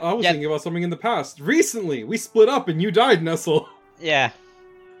of. Yeah, I was yeah. thinking about something in the past. Recently, we split up and you died, Nestle. Yeah.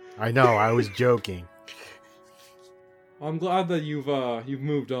 I know. I was joking. I'm glad that you've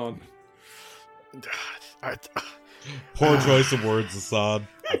moved on. I Poor choice of words, Assad.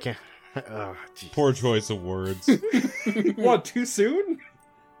 can't. Geez. Poor choice of words. What? Too soon?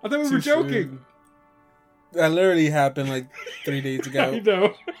 I thought we Too were joking. That literally happened like 3 days I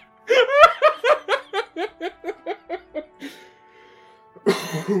ago.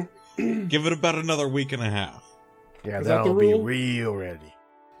 know. Give it about another week and a half. Yeah, Is that the that'll be rule? real ready.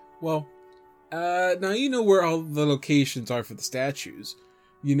 Well, now you know where all the locations are for the statues.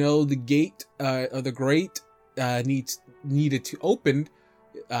 You know the gate of the grate needed to open.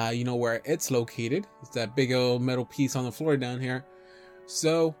 You know where it's located. It's that big old metal piece on the floor down here.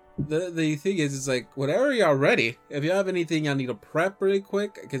 So the thing is like whatever y'all ready. If you have anything y'all need to prep really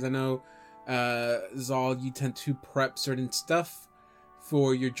quick, because I know Zal, you tend to prep certain stuff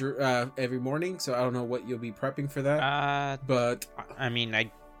for your every morning. So I don't know what you'll be prepping for that. But I mean,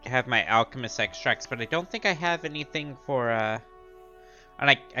 I have my alchemist extracts, but I don't think I have anything for and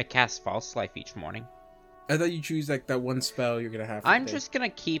I cast false life each morning. I thought you choose like that one spell you're gonna have. I'm today. just gonna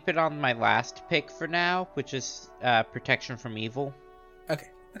keep it on my last pick for now, which is protection from evil. Okay,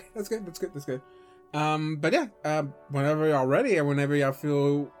 that's good. But yeah, whenever y'all ready or whenever y'all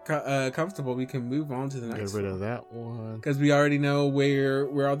feel comfortable, we can move on to the Get next rid one. of that one. Because we already know where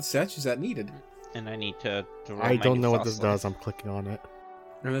all the statues that needed. And I need to roll I my don't new know what false this life. does. I'm clicking on it.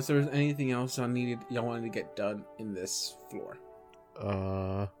 Unless there was anything else y'all wanted to get done in this floor.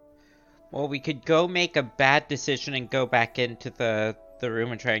 Well, we could go make a bad decision and go back into the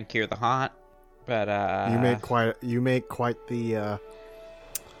room and try and cure the haunt. But You make quite the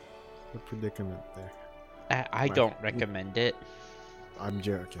predicament there. I don't recommend it. I'm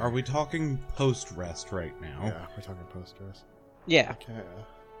joking. Are we talking post-rest right now? Yeah, we're talking posters. Yeah, Okay.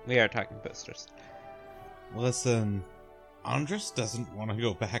 we are talking posters. Listen, Andres doesn't want to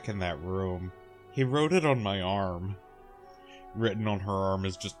go back in that room. He wrote it on my arm. Written on her arm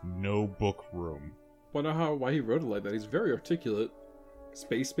is just no book room. Wonder why he wrote it like that. He's very articulate.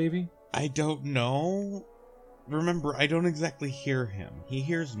 Space, maybe? I don't know. Remember, I don't exactly hear him. He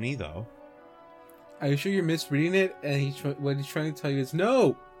hears me, though. Are you sure you're misreading it? And what he's trying to tell you is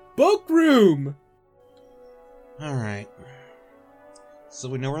no book room. Alright. So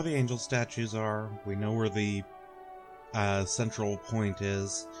we know where the angel statues are. We know where the central point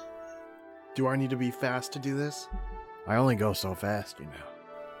is. Do I need to be fast to do this? I only go so fast, you know.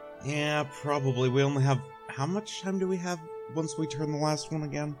 Yeah, probably. We only have... How much time do we have once we turn the last one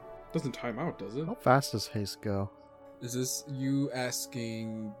again? Doesn't time out, does it? How fast does haste go? Is this you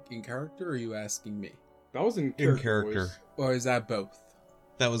asking in character, or are you asking me? That was in In character. character. voice. Or is that both?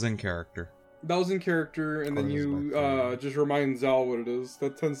 That was in character. That was in character, and then Cars you my favorite. just remind Zal what it is.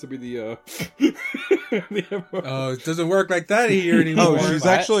 That tends to be the the MO. Oh, it doesn't work like that here anymore. Oh,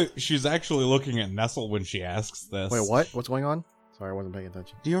 she's What? actually looking at Nestle when she asks this. Wait, what? What's going on? Sorry, I wasn't paying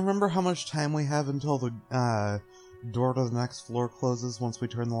attention. Do you remember how much time we have until the door to the next floor closes once we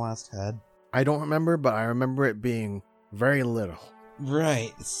turn the last head? I don't remember, but I remember it being very little.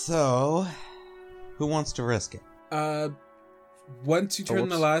 Right, so... Who wants to risk it? Once you turn the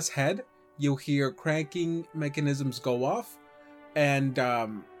Thoughts? last head, you'll hear cranking mechanisms go off, and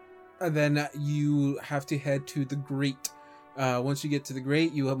then you have to head to the grate. Once you get to the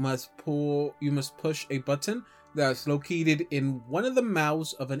grate, you must push a button that's located in one of the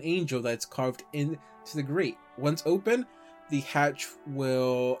mouths of an angel that's carved into the grate. Once open, the hatch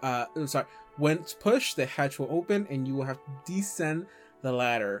will once pushed, the hatch will open, and you will have to descend the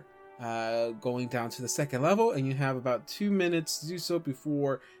ladder, going down to the second level, and you have about 2 minutes to do so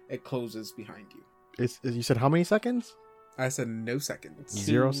before it closes behind you. You said how many seconds? I said no seconds.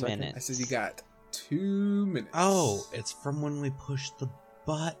 0 2 seconds. minutes. I said you got 2 minutes. Oh, it's from when we push the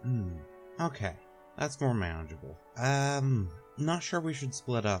button. Okay, that's more manageable. Not sure we should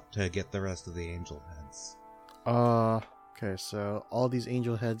split up to get the rest of the angel heads. Okay, so all these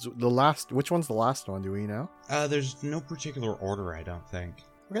angel heads. Which one's the last one? Do we know? There's no particular order, I don't think.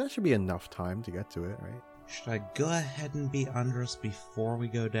 Okay, that should be enough time to get to it, right? Should I go ahead and beat Andres before we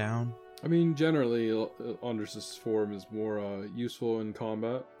go down? I mean, generally, Andres' form is more useful in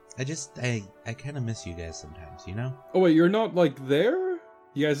combat. I kind of miss you guys sometimes, you know? Oh wait, you're not like there?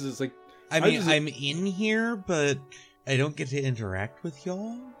 You guys is like, I mean, just- I'm in here, but I don't get to interact with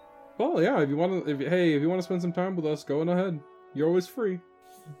y'all. well, yeah. If you want to, if you want to spend some time with us, go on ahead. You're always free.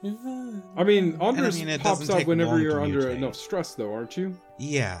 I mean, Andres it pops doesn't up take whenever long to you're under mutate. enough stress, though, aren't you?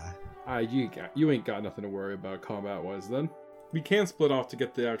 Yeah. You ain't got nothing to worry about combat-wise. Then we can split off to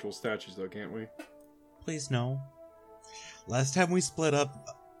get the actual statues, though, can't we? Please no. Last time we split up,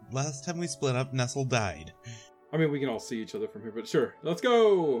 Nestle died. I mean, we can all see each other from here, but sure. Let's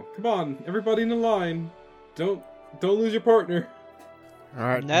go! Come on, everybody in a line. Don't lose your partner. All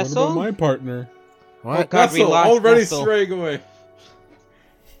right. Nestle? What about my partner? What? Oh, God, we Nestle, lost already Nestle. straying away.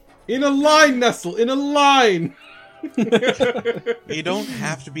 In a line, Nestle! In a line! You don't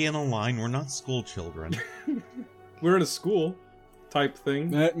have to be in a line. We're not school children. We're in a school type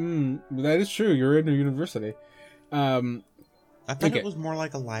thing. That is true. You're in a university. I thought Okay. it was more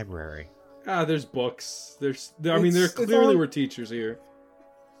like a library. There's books. There It's clearly all- were teachers here.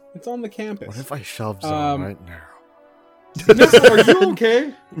 It's on the campus. What if I shove Zon right now? Nestle, are you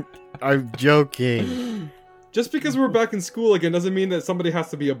okay? I'm joking. Just because we're back in school again doesn't mean that somebody has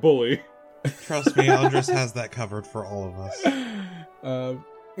to be a bully. Trust me, Andres has that covered for all of us.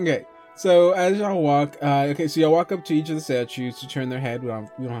 Okay, so as y'all walk, so y'all walk up to each of the statues to turn their head. We don't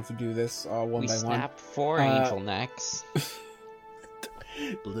have to do this all one We by one. snapped 4 Uh, angel necks.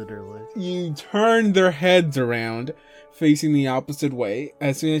 Literally. You turn their heads around, facing the opposite way.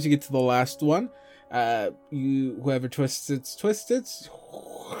 As soon as you get to the last one, whoever twists it.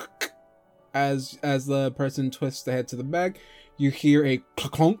 As the person twists the head to the back, you hear a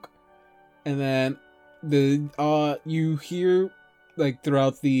clunk, and then you hear like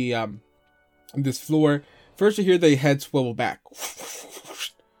throughout the this floor. First, you hear the head swivel back,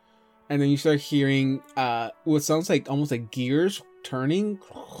 and then you start hearing what sounds like almost like gears turning,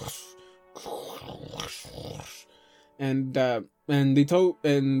 and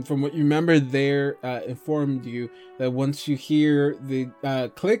and from what you remember, there informed you that once you hear the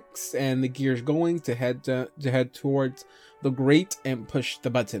clicks and the gears going, to head towards the grate and push the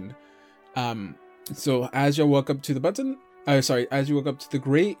button. So as you walk up to the button, as you walk up to the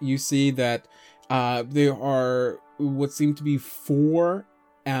grate, you see that there are what seem to be 4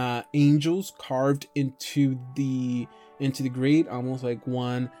 angels carved into the grate, almost like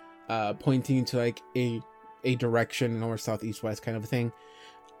one pointing to like a direction, north, south, east, west kind of a thing.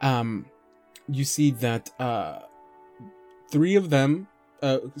 You see that 3 of them,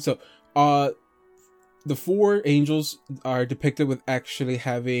 the 4 angels are depicted with actually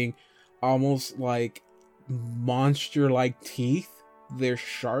having almost like monster-like teeth. They're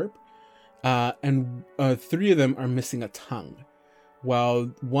sharp, and 3 of them are missing a tongue,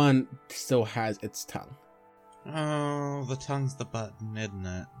 while 1 still has its tongue. Oh, the tongue's the button, isn't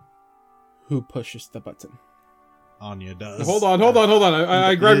it? Who pushes the button? Anya does. Hold on.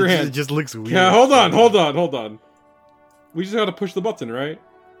 I grab your hand. It just looks weird. Yeah, hold on. We just gotta push the button, right?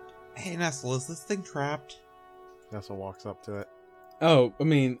 Hey, Nestle, is this thing trapped? Nestle walks up to it. Oh, I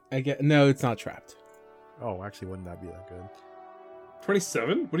mean, no, it's not trapped. Oh, actually, wouldn't that be that good?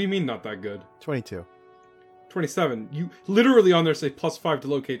 27? What do you mean not that good? 22. 27. You literally on there say +5 to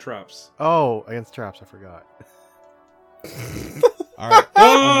locate traps. Oh, against traps, I forgot. Alright.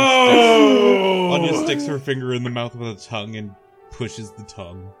 Oh! Anya sticks her finger in the mouth with a tongue and pushes the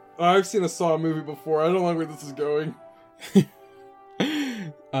tongue. I've seen a Saw movie before. I don't like where this is going.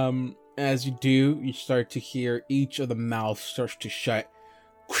 As you do, you start to hear each of the mouths starts to shut.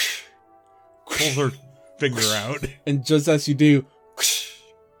 Pulls her finger out. And just as you do,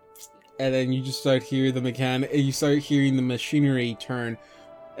 and then you just start hearing you start hearing the machinery turn,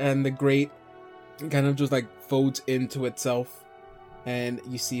 and the grate kind of just like folds into itself, and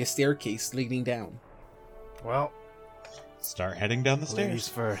you see a staircase leading down. Well, Start heading down the ladies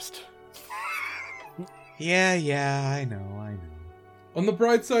stairs. first. Yeah, I know. On the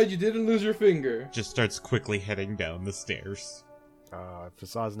bright side, you didn't lose your finger. Just starts quickly heading down the stairs. If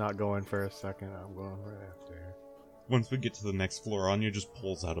Fasad's not going for a second, I'm going right after. Once we get to the next floor, Anya just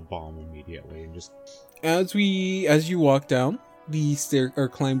pulls out a bomb immediately and just... As you walk down the stair or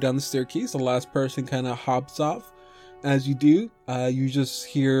climb down the staircase, the last person kind of hops off. As you do, you just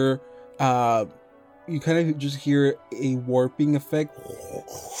hear a warping effect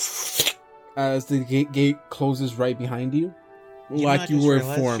as the gate closes right behind you, like you were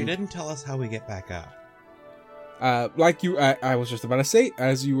informed. She didn't tell us how we get back up. I was just about to say,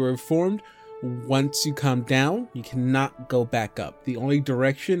 as you were informed, once you come down, you cannot go back up. The only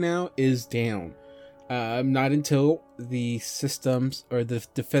direction now is down. Not until the systems or the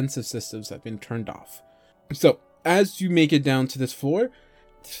defensive systems have been turned off. So, as you make it down to this floor,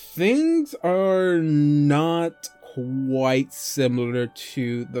 things are not quite similar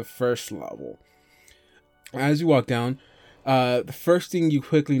to the first level. As you walk down, the first thing you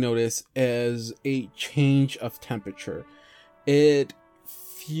quickly notice is a change of temperature. It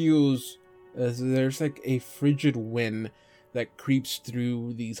feels as there's like a frigid wind that creeps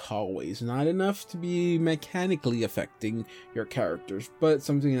through these hallways. Not enough to be mechanically affecting your characters, but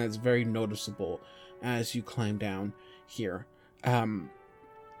something that's very noticeable as you climb down here.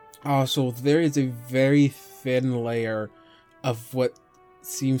 Also, there is a very thin layer of what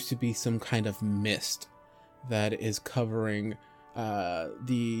seems to be some kind of mist that is covering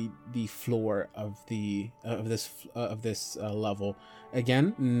the floor of this level.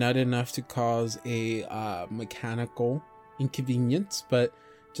 Again, not enough to cause a mechanical inconvenience, but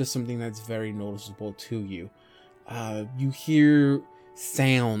just something that's very noticeable to you. You hear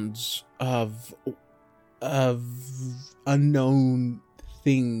sounds of unknown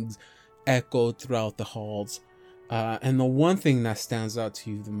things echo throughout the halls, and the one thing that stands out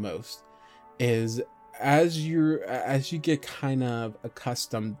to you the most is as you get kind of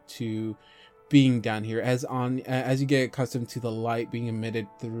accustomed to being down here, as you get accustomed to the light being emitted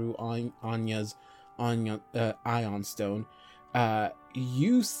through Anya's ion stone,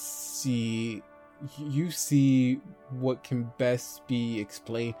 you see what can best be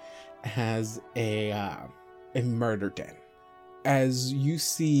explained as a murder den. As you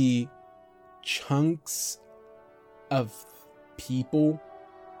see chunks of people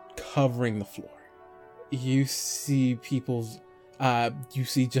covering the floor. You see you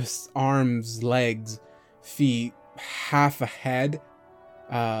see just arms, legs, feet, half a head,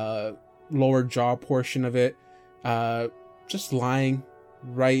 lower jaw portion of it, just lying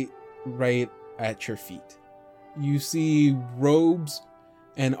right at your feet. You see robes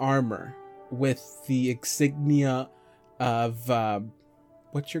and armor with the insignia of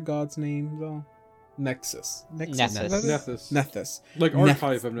what's your god's name though? Nexus. Nethys. Nethys. Nethys. Like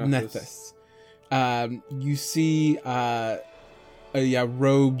archive of Nethys. You see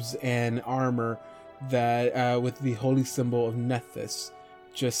robes and armor that with the holy symbol of Nethys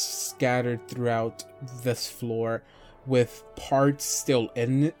just scattered throughout this floor, with parts still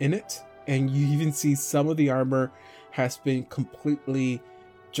in it, and you even see some of the armor has been completely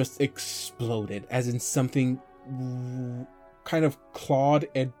just exploded, as in something kind of clawed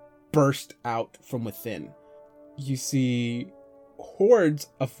and burst out from within. You see hordes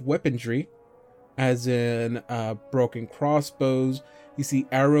of weaponry, as in broken crossbows. You see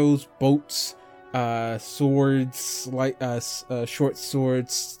arrows, boats, swords, short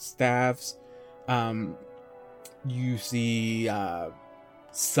swords, staves. You see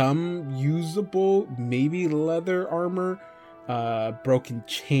some usable, maybe leather armor, broken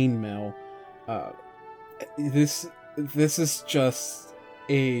chainmail. This is just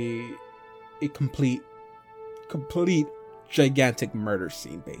a complete gigantic murder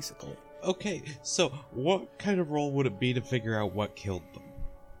scene, basically. Okay, so what kind of role would it be to figure out what killed them?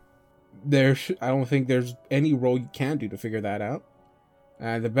 I don't think there's any role you can do to figure that out.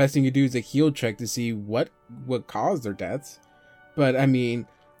 The best thing you do is a heal check to see what caused their deaths. But I mean,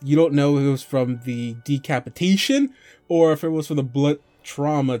 you don't know if it was from the decapitation or if it was from the blood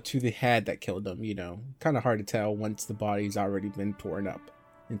trauma to the head that killed them. You know, kind of hard to tell once the body's already been torn up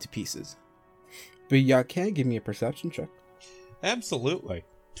into pieces. But y'all can give me a perception check. Absolutely.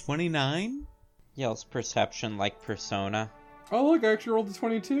 29? Yell's perception like Persona. Oh look, I actually rolled a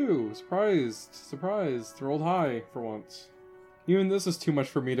 22. Surprised. Rolled high for once. Even this is too much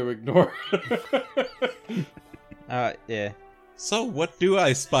for me to ignore. Yeah. So what do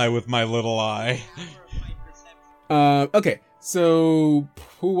I spy with my little eye? Okay, so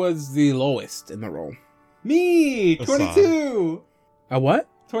who was the lowest in the roll? Me! 22! A what?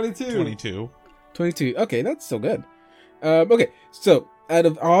 22. 22. 22. Okay, that's still good. Okay, so out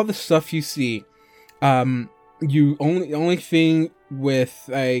of all the stuff you see, you only thing with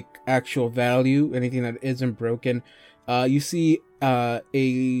like actual value, anything that isn't broken, you see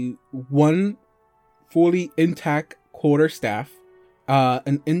a one fully intact quarterstaff,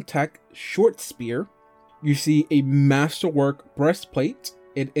 an intact short spear. You see a masterwork breastplate.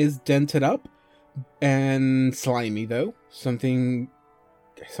 It is dented up and slimy though. Something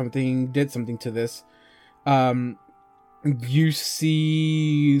did something to this. You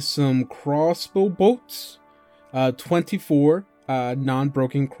see some crossbow bolts, 24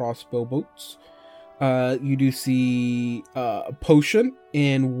 non-broken crossbow bolts. You do see a potion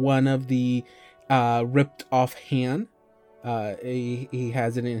in one of the ripped off hand. He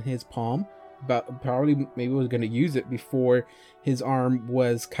has it in his palm, but probably maybe was going to use it before his arm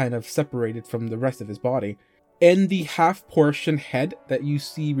was kind of separated from the rest of his body. In the half portion head that you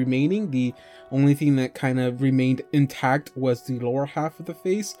see remaining, the only thing that kind of remained intact was the lower half of the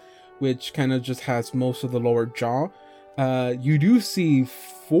face, which kind of just has most of the lower jaw. You do see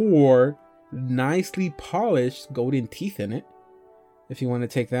 4 nicely polished golden teeth in it, if you want to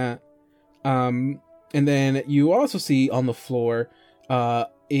take that. And then you also see on the floor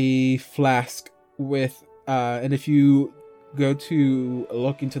a flask with, and if you go to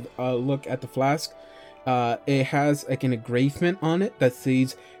look at the flask, it has like an engravement on it that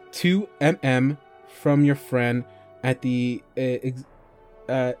says 2 mm from your friend at the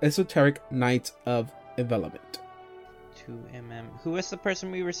Esoteric Knights of Envelopment. 2 mm. Who was the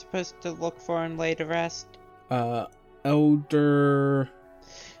person we were supposed to look for and lay to rest? Elder...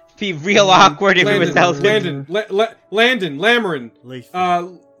 Be real awkward if it was Elder. Landon, Lamarin,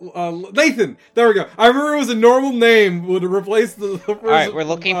 Lathan. Lathan. There we go. I remember it was a normal name would replace the Alright, we're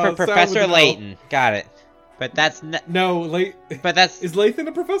looking for Professor Layton. Got it. But that's But that's... Is Lathan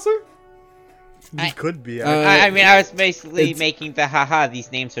a professor? He could be. I mean, I was basically making the haha,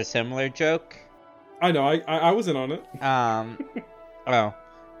 these names are similar joke. I know, I wasn't on it.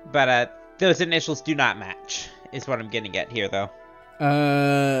 But those initials do not match, is what I'm getting at here, though.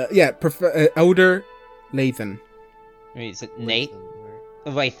 Elder Lathan. Wait, is it Nate?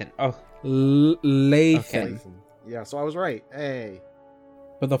 Lathan. Oh. Lathan. Okay. Yeah, so I was right. Hey.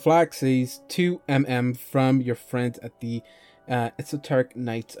 But the flag says 2 mm from your friends at the Esoteric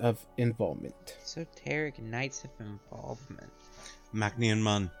Knights of Involvement. Esoteric Knights of Involvement. Macnian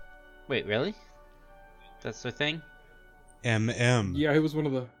Mun. Wait, really? That's the thing? MM. Yeah, he was one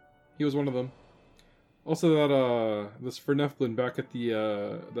of them. Also, this Ferneflin back at the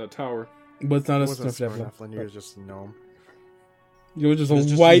that tower. But it's not a Snefflin. You're just a gnome. You're just It was a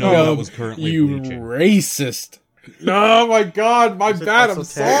just white a gnome that gnome. was currently You bleaching. racist. Oh my god, my Is it bad, I'm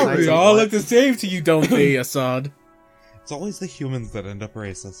esoteric sorry. knights We of all what? look the same to you, don't they, Assad? It's always the humans that end up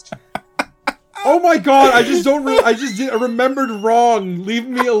racist. Oh my god! I just don't. I remembered wrong. Leave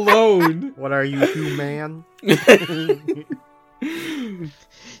me alone. What are you, human?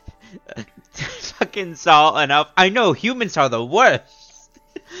 Fucking Saul enough. I know humans are the worst.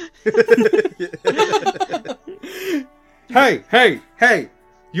 Hey!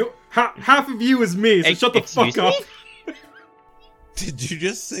 You half of you is me. So shut the fuck Excuse up. me? Did you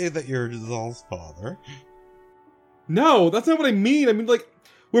just say that you're Zal's father? No, that's not what I mean. I mean, like,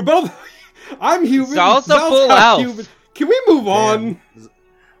 we're both. I'm human. Zal's a full half elf. human. Can we move on?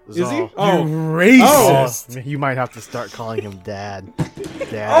 Is he? Zal. Oh. Racist. Oh, you might have to start calling him Dad.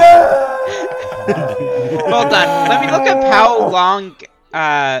 Dad. Hold on. Let me look up how long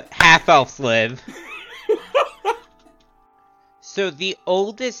half elves live. So the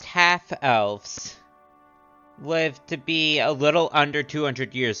oldest half elves live to be a little under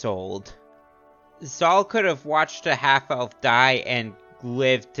 200 years old. Zal could have watched a half elf die and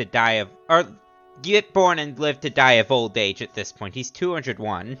lived to die of, or get born and live to die of old age at this point. He's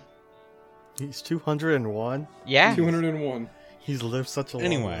 201. He's 201. Yeah. 201. He's lived such a long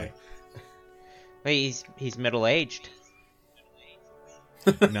Anyway, But he's middle aged.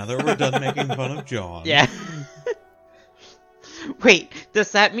 now that we're done making fun of John, Yeah. Wait,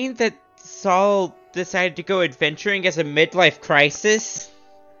 does that mean that Saul decided to go adventuring as a midlife crisis?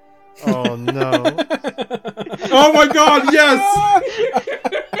 Oh no. Oh my god, yes!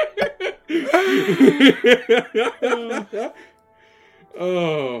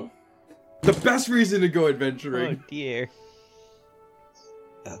 Oh. The best reason to go Oh adventuring. dear.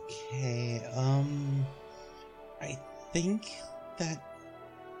 Okay, I think that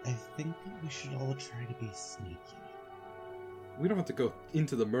we should all try to be sneaky. We don't have to go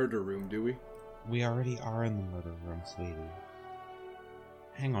into the murder room, do we? We already are in the murder room, sweetie.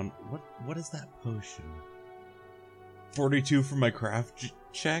 Hang on, what is that potion? 42 for my craft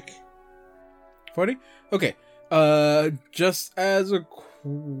check? 40? Okay. Just as a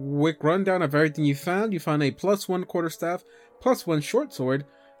quick rundown of everything you found a +1 quarterstaff, +1 short sword,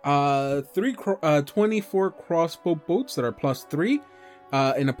 24 crossbow bolts that are +3,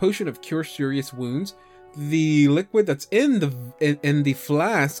 and a potion of cure serious wounds. The liquid that's in the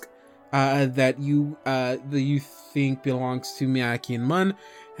flask that you think belongs to Miyaki and Mun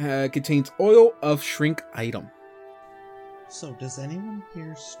contains oil of shrink item. So, does anyone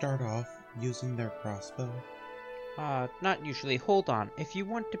here start off using their crossbow? Not usually. Hold on. If you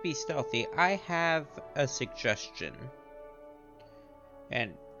want to be stealthy, I have a suggestion.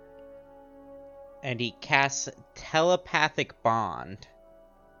 And he casts telepathic bond.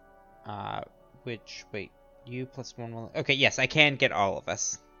 Which, wait, you +1 will... Okay, yes, I can get all of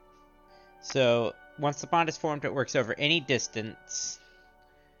us. So, once the bond is formed, it works over any distance.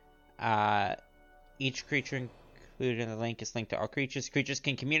 Each creature included in the link is linked to all creatures. Creatures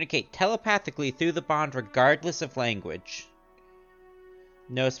can communicate telepathically through the bond regardless of language.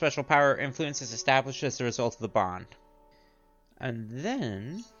 No special power or influence is established as a result of the bond. And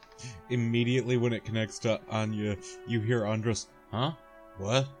then... Immediately when it connects to Anya, you hear Andros, huh?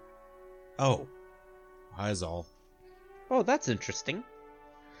 What? Oh. Hi, Zal. Oh, that's interesting.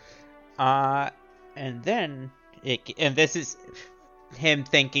 And then... and this is him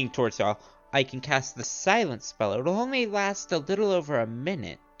thinking towards y'all. I can cast the silence spell. It'll only last a little over a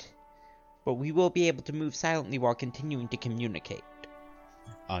minute. But we will be able to move silently while continuing to communicate.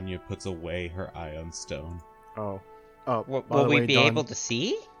 Anya puts away her ion stone. Oh. Will we be able to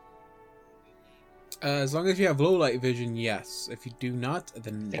see? As long as you have low light vision, yes. If you do not,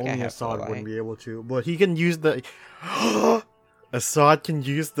 then think no. I Only have Assad full wouldn't eye. be able to. But he can use the... Assad can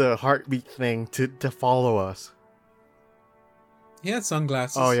use the heartbeat thing to follow us. He had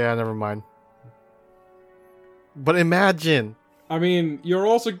sunglasses. Oh yeah, never mind. But imagine! I mean, you're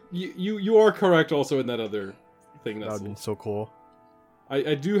also you are correct also in that other thing. That That's would be so cool.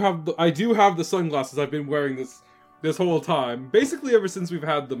 I do have the sunglasses. I've been wearing this whole time, basically ever since we've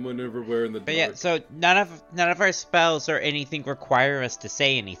had the maneuver wear in the dark. But yeah, so none of our spells or anything require us to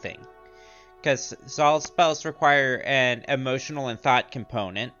say anything. Because Zal's spells require an emotional and thought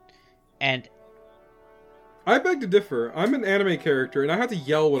component. And I beg to differ. I'm an anime character, and I have to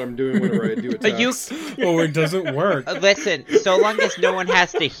yell what I'm doing whenever I do attacks. Oh, it doesn't work. listen, so long as no one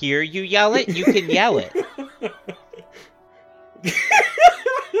has to hear you yell it, you can yell it.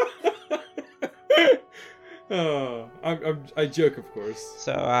 I joke, of course.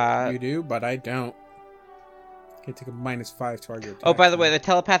 So, You do, but I don't. Can take a -5 target. oh, by the way, the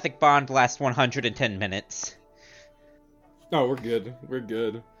telepathic bond lasts 110 minutes. Oh, we're good. We're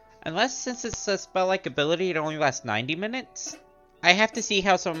good. Unless, since it's a spell-like ability, it only lasts 90 minutes? I have to see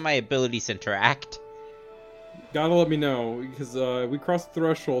how some of my abilities interact. Gotta let me know, because we crossed the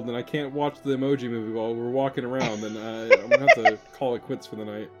threshold and I can't watch the Emoji Movie while we're walking around, and I'm gonna have to call it quits for the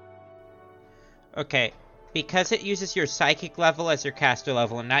night. Okay, because it uses your psychic level as your caster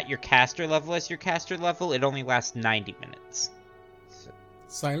level and not your caster level as your caster level, it only lasts 90 minutes.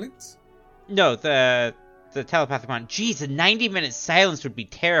 Silence? No, the telepathic one. Jeez, a 90-minute silence would be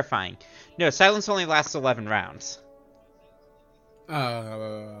terrifying. No, silence only lasts 11 rounds.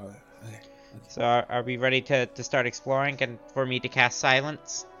 So are we ready to start exploring and for me to cast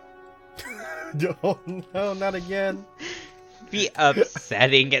silence? Oh no, not again. Be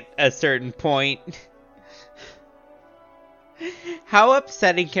upsetting at a certain point. How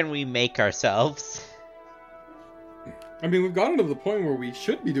upsetting can we make ourselves? I mean, we've gotten to the point where we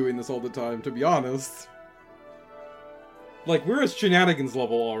should be doing this all the time, to be honest. Like, we're at shenanigans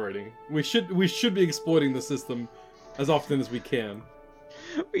level already. We should be exploiting the system as often as we can.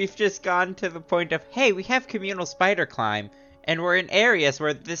 We've just gone to the point of, hey, we have communal spider climb, and we're in areas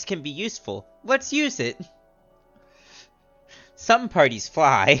where this can be useful. Let's use it. Some parties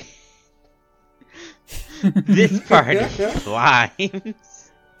fly. This party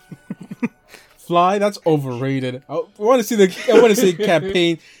flies. Fly? That's overrated. I want to see a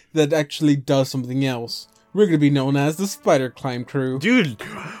campaign that actually does something else. We're gonna be known as the Spider Climb Crew. Dude,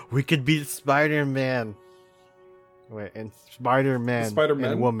 we could beat Spider-Man. Wait, and Spider-Man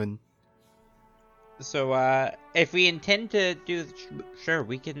Spider-Man? and Woman. So, if we intend to do, sure,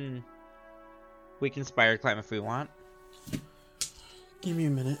 we can spider climb if we want. Give me a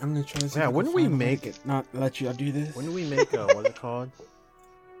minute. I'm gonna try to see. Yeah, if I wouldn't can we find a way make to it? Not let you do this. When do we make a what's it called?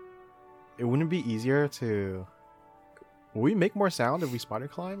 It wouldn't be easier to. Will we make more sound if we spider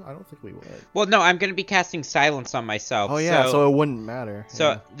climb? I don't think we would. Well, no, I'm gonna be casting silence on myself. Oh yeah, so it wouldn't matter. So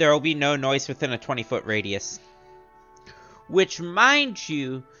Yeah. there will be no noise within a 20-foot radius. Which, mind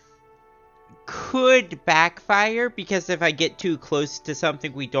you, could backfire, because if I get too close to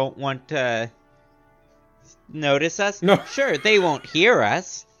something we don't want to notice us, No. sure, they won't hear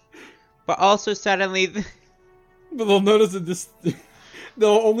us. But also suddenly... But they'll notice that this...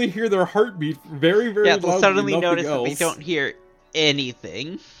 They'll only hear their heartbeat very, very yeah, loudly. they'll suddenly nothing notice else. that they don't hear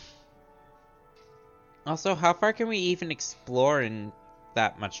anything. Also, how far can we even explore in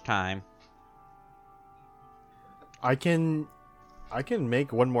that much time? I can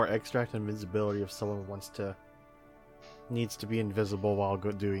make one more extract invisibility if someone needs to be invisible while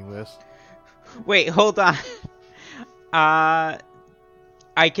doing this. Wait, hold on. I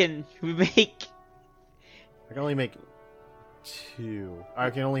can make... I can only make 2. I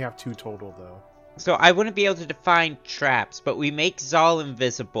can only have 2 total though. So I wouldn't be able to define traps, but we make Zal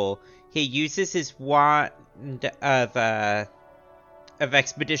invisible. He uses his wand of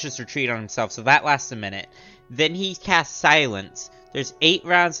Expeditious Retreat on himself, so that lasts a minute. Then he casts Silence. There's 8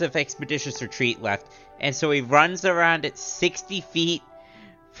 rounds of Expeditious Retreat left, and so he runs around at 60 feet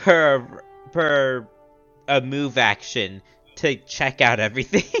per a move action to check out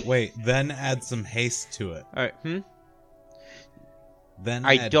everything. Wait, then add some haste to it. Alright, Then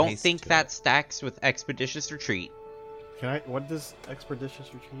I add don't haste think to that it. stacks with Expeditious Retreat. What does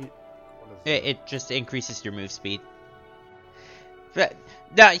Expeditious Retreat? What is that? It just increases your move speed. But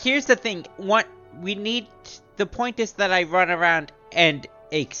now here's the thing: the point is that I run around and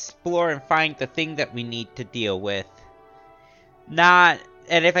explore and find the thing that we need to deal with.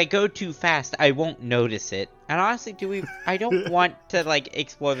 And if I go too fast, I won't notice it. And honestly, I don't want to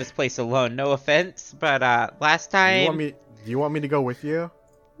explore this place alone. No offense, but last time. Do you want me to go with you?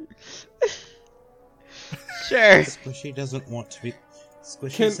 Sure. Squishy doesn't want to be.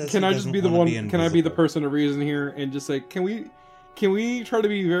 Squishy says Can he I just doesn't be the wanna one? be Can I be the invisible. person of reason here and just say, can we try to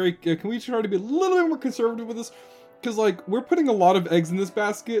be can we try to be a little bit more conservative with this? Because we're putting a lot of eggs in this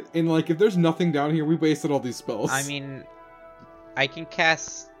basket, and if there's nothing down here, we wasted all these spells. I mean, I can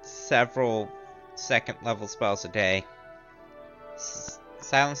cast several second level spells a day.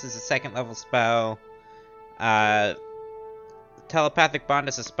 Silence is a second level spell. Telepathic Bond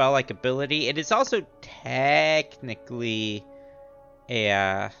is a spell-like ability. It is also technically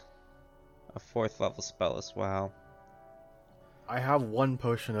a 4th level spell as well. I have 1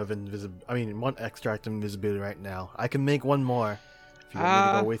 potion of one extract of invisibility right now. I can make 1 more if you want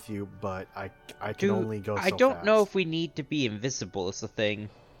me to go with you, but I can only go so I don't know fast. if we need to be invisible is the thing.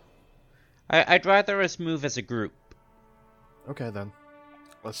 I'd rather us move as a group. Okay then.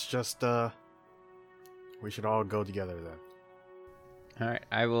 Let's just we should all go together then. Alright,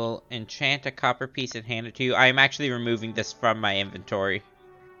 I will enchant a copper piece and hand it to you. I am actually removing this from my inventory.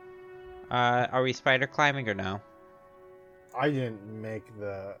 Are we spider climbing or no? I didn't make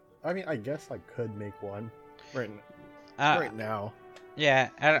I guess I could make 1 right now. Yeah,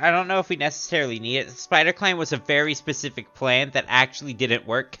 I don't know if we necessarily need it. Spider Climb was a very specific plan that actually didn't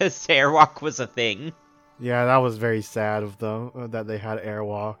work because Airwalk was a thing. Yeah, that was very sad of them that they had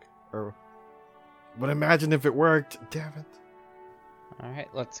airwalk. But imagine if it worked. Damn it. Alright,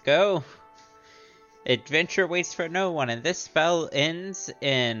 let's go. Adventure waits for no one, and this spell ends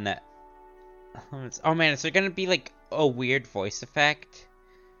in... Oh man, is there gonna be like a weird voice effect?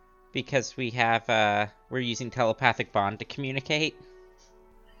 Because we're using telepathic bond to communicate?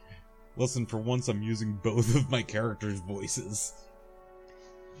 Listen, for once I'm using both of my characters' voices.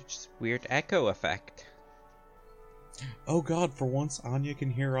 Just weird echo effect. Oh god, for once Anya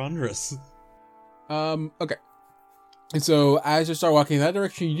can hear Andres. Okay. And so as you start walking in that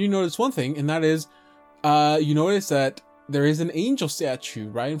direction, you do notice one thing, and that is, you notice that there is an angel statue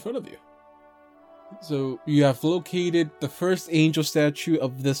right in front of you. So you have located the first angel statue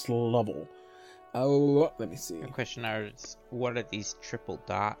of this level. Let me see. The question is, what are these triple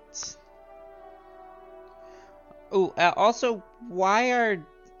dots? Oh, also, why are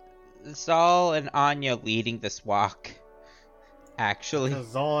Zal and Anya leading this walk? Actually, Because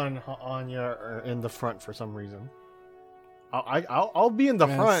Zal and Anya are in the front for some reason. I'll be in the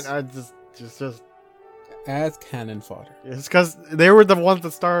Yes. front. I just As cannon fodder. it's because they were the ones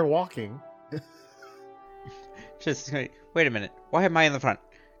that started walking. just wait a minute. Why am I in the front?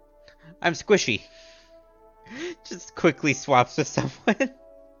 I'm squishy. Just quickly swaps with someone.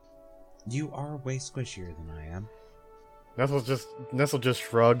 You are way squishier than I am. Nestle just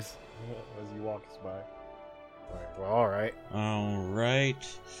shrugs as he walks by. All right. Alright.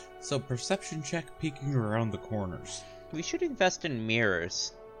 So perception check peeking around the corners. We should invest in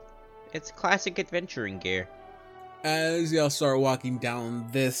mirrors. It's classic adventuring gear. As y'all start walking down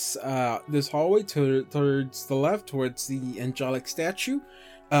this hallway towards the left, towards the angelic statue,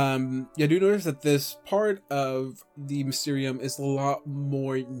 you do notice that this part of the Mysterium is a lot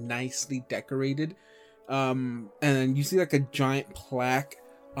more nicely decorated. And you see like a giant plaque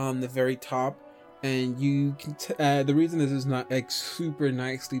on the very top, and you can the reason this is not like super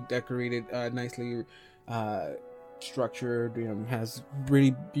nicely decorated, nicely structured, has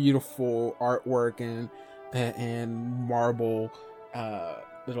really beautiful artwork and marble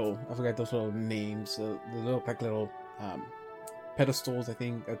little, I forgot those little names, the little like little pedestals, I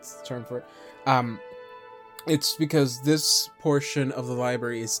think that's the term for it. It's because this portion of the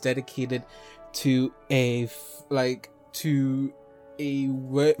library is dedicated to a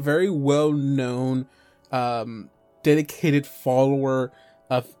very well-known dedicated follower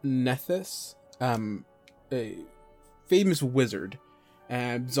of Nethys, a famous wizard.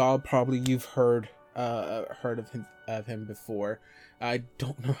 And Zal, probably you've heard of him before. I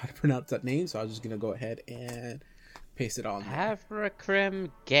don't know how to pronounce that name, so I'm just gonna go ahead and paste it on there.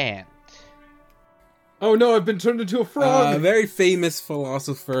 Havrakrim Gant. Oh no, I've been turned into a frog. A very famous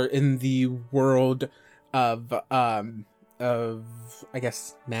philosopher in the world of I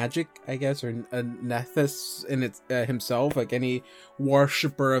guess magic, or Nethys in its himself. Like any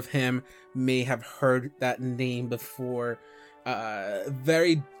worshipper of him may have heard that name before.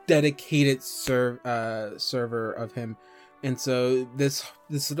 Very dedicated server of him, and so this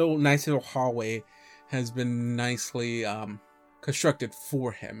nice little hallway has been nicely constructed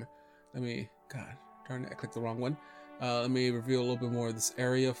for him. I clicked the wrong one. Let me reveal a little bit more of this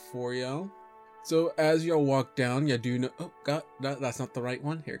area for y'all. So as y'all walk down, you do know. Oh God, that's not the right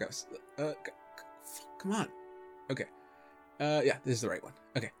one. Here it goes. Come on. Okay. Yeah, this is the right one.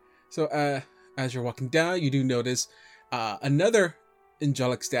 Okay. So as you're walking down, you do notice another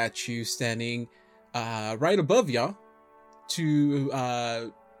angelic statue standing right above y'all,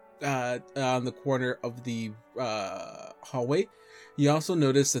 on the corner of the hallway. You also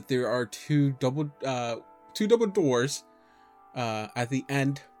notice that there are two double doors at the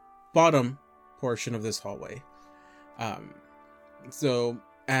bottom portion of this hallway. So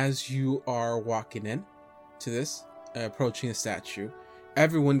as you are walking in to this, approaching the statue,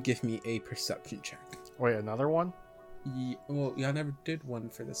 everyone give me a perception check. Wait, another one? Well, y'all never did one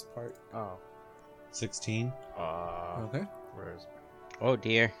for this part. Oh. 16. Okay. Where is? Oh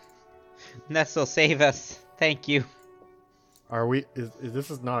dear. Nestle, save us. Thank you. Are we? This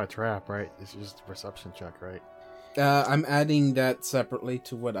is not a trap, right? It's just a perception check, right? I'm adding that separately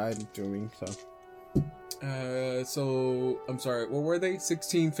to what I'm doing, so I'm sorry, what were they?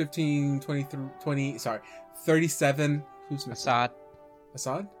 16, 15, 20, sorry, 37. Who's missing?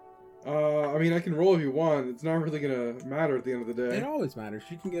 Assad? I mean, I can roll if you want. It's not really gonna matter at the end of the It day. always matters.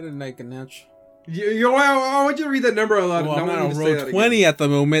 You can get a notch. I want you to read that number out loud. Well, and I'm I not want on you to say roll that 20 again. at the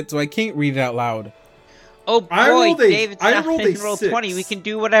moment, so I can't read it out loud. Oh boy, I rolled a David's not in roll 6. 20. We can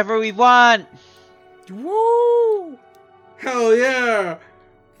do whatever we want. Woo! Hell yeah!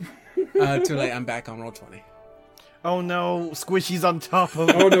 Too late. I'm back on roll 20. Oh no, Squishy's on top of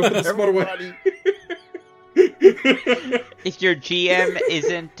Oh no, put the spot away. everybody. If your GM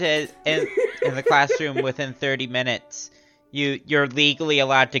isn't in the classroom within 30 minutes, you're legally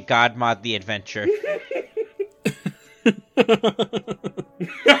allowed to god mod the adventure.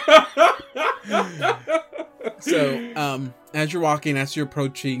 So, as you're walking, as you're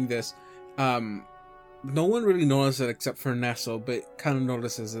approaching this, no one really notices it except for Nestle, but kind of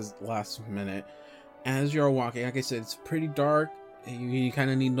notices this last minute. As you're walking, like I said, it's pretty dark, and you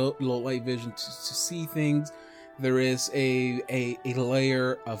kind of need low light vision to see things. There is a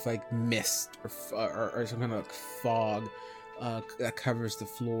layer of like mist or some kind of like fog that covers the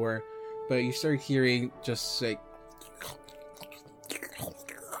floor, but you start hearing just like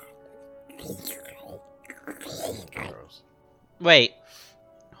Wait,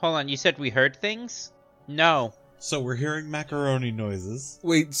 hold on. You said we heard things? No. So we're hearing macaroni noises.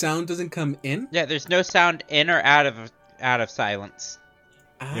 wait, sound doesn't come in. Yeah, there's no sound in or out of silence.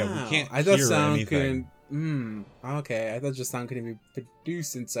 Yeah, we can't I thought hear sound anything. couldn't. Okay. I thought just sound couldn't be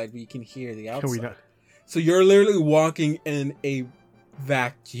produced inside, but you can hear the outside. Can we not? So you're literally walking in a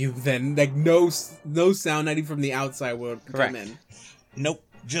vacuum. Then, like no sound, not even from the outside world, can come Correct. in. Nope,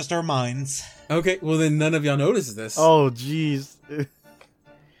 just our minds. Okay, well then none of y'all notice this. Oh jeez.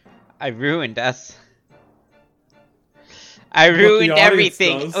 I ruined us. I the ruined audience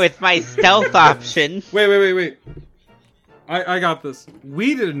everything does. with my stealth option. Wait. I got this.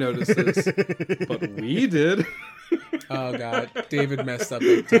 We didn't notice this, but we did. Oh god, David messed up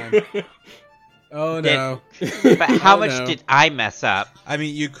big time. Oh no. But how Oh, much no. did I mess up? I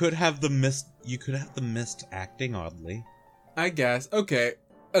mean, you could have the mist. You could have the mist acting oddly. I guess. Okay.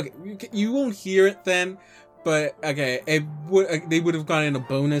 You won't hear it then, but okay. They would have gotten a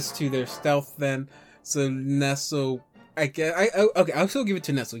bonus to their stealth then. So Nestle, I guess. Okay. I'll still give it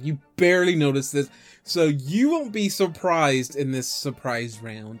to Nestle. You barely noticed this, so you won't be surprised in this surprise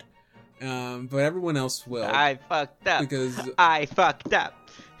round. But everyone else will I fucked up. because I fucked up.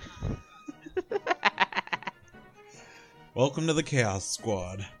 Welcome to the Chaos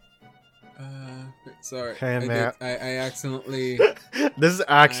Squad. sorry. Hey, I Matt. accidentally. This is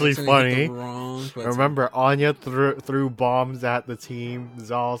actually I accidentally hit funny. the wrong button. Remember, Anya threw bombs at the team.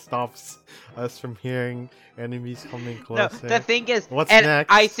 Zal stops us from hearing enemies coming No, closer. the thing is, What's and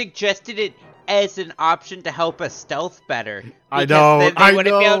next? I suggested it as an option to help us stealth better. I because know, then they I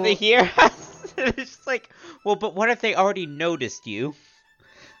wouldn't be able know. to hear us. It's just like, well, but what if they already noticed you?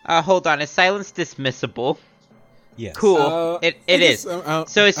 Hold on, is silence dismissible? Yes. Cool. It I is.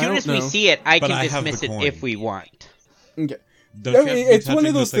 guess, So as I soon don't as we know. see it, I But can I have dismiss the it coin. if we want. Okay. Don't you have to be It's one touching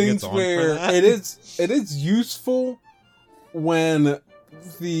of the those thing things it's on for where that? it is useful when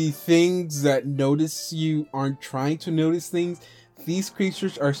the things that notice you aren't trying to notice things. These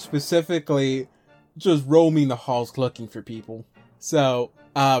creatures are specifically just roaming the halls looking for people. So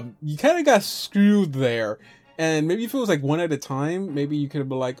you kind of got screwed there. And maybe if it was like one at a time, maybe you could have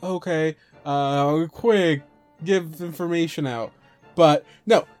been like, okay, quick, give information out. But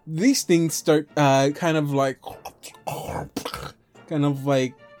no, these things start kind of like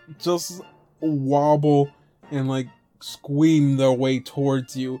just wobble and like squeam their way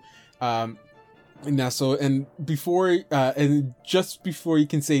towards you. And just before you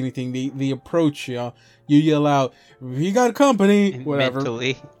can say anything, they approach you. You yell out, "We got company!" And Whatever.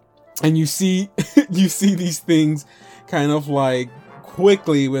 mentally. And you see these things kind of like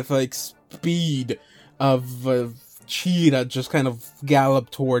quickly with like speed of a cheetah just kind of gallop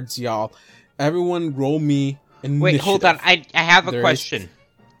towards y'all. Everyone roll me initiative. Wait, hold on. I have a There is- question.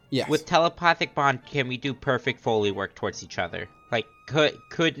 Yes. With telepathic bond, can we do perfect Foley work towards each other? Like,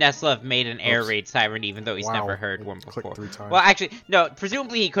 could Nestle have made an air Oops. raid siren even though he's Wow. never heard It one clicked before? 3 times. Well, actually, no.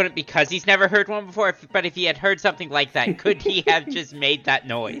 Presumably he couldn't because he's never heard one before. But if he had heard something like that, could he have just made that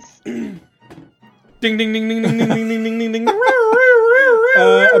noise? Ding ding ding ding ding ding ding ding ding ding.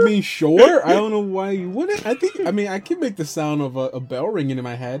 I mean, sure. I don't know why you wouldn't. I can make the sound of a bell ringing in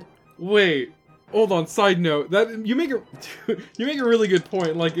my head. Wait, hold on. Side note, that you make a really good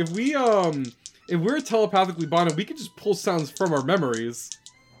point. Like if we're telepathically bonded, we could just pull sounds from our memories.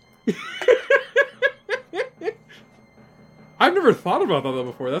 I've never thought about that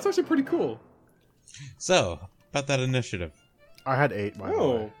before. That's actually pretty cool. So, about that initiative. I had 8, by the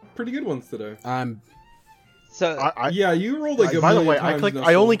Oh, way. pretty good ones today. So Yeah, you rolled like a by the million way, times, I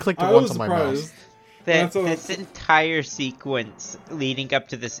Nestle. only clicked I once was on my mouse. surprised. that That's this entire sequence leading up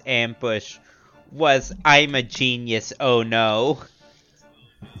to this ambush was I'm a genius. Oh no.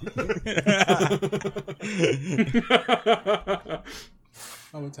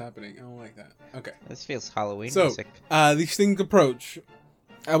 Oh, what's happening? I don't like that. Okay. This feels Halloween So, music. these things approach.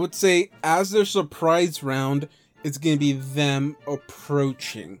 I would say as their surprise round, it's going to be them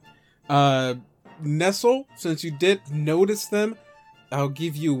approaching. Nestle, since you did notice them, I'll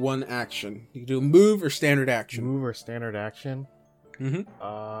give you one action. You can do a move or standard action. Move or standard action? Mm-hmm.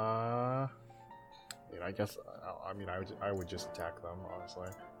 I guess. I would just attack them, honestly,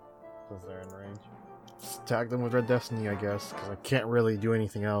 since they're in range. Just attack them with Red Destiny, I guess, because I can't really do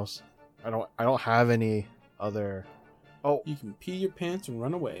anything else. I don't have any other. Oh, You can pee your pants and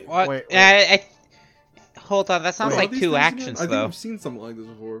run away. What? wait. Hold on, that sounds Wait, like are these 2 things actions, again? I think though. I've seen something like this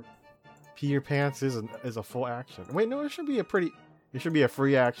before. pee your pants is a full action. Wait, no, it should be a free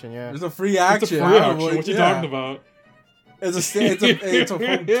action. Yeah. There's a free It's action. a free I don't action. know What you yeah. talking about? It's a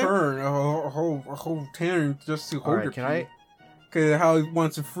whole turn, a whole turn just to hold Alright, your can I? Because how it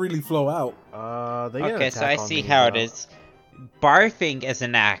wants to freely flow out. They get an Okay, so attack I on see me, how it though. is. Barfing is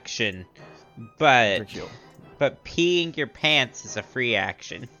an action, but Drink shield. peeing your pants is a free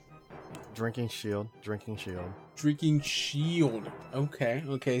action. Drinking shield. Drinking shield. Drinking shield.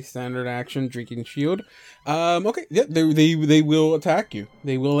 Okay, standard action, drinking shield. Okay, yeah, they will attack you.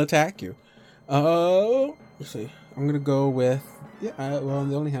 They will attack you. Let's see. I'm gonna go with well,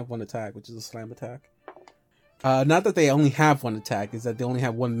 they only have one attack, which is a slam attack. Not that they only have one attack, is that they only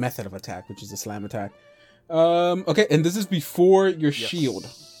have one method of attack, which is a slam attack. Okay, and this is before your shield.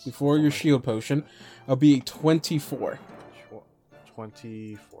 Before your shield potion. It'll be a 24.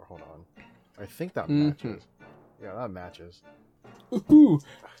 24. Hold on. I think that Mhm. matches. Yeah, that matches. Ooh.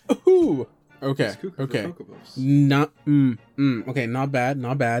 Okay. It's cuckoo for Okay. Cocoa Puffs. Not okay, not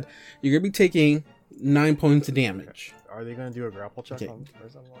bad. You're gonna be taking 9 points of damage. Are they gonna do a grapple check Okay. on or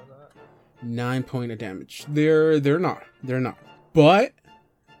something like that? 9 points of damage. They're not. But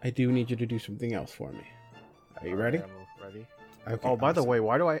I do need you to do something else for me. Are you ready? I'm ready. Okay. Oh, by the awesome. way,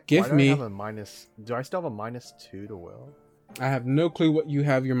 why do I have a minus? Do I still have a -2 to will? I have no clue what you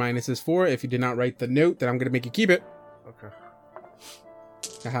have your minuses for. If you did not write the note, then I'm gonna make you keep it. Okay.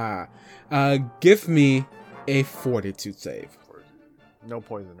 Haha. Give me a fortitude save. No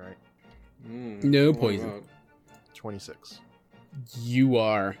poison, right? No Oh my poison. God. 26. You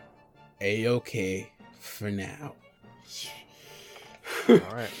are A-okay for now. All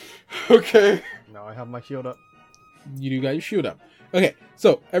right. Okay. Now I have my shield up. You do got your shield up. Okay,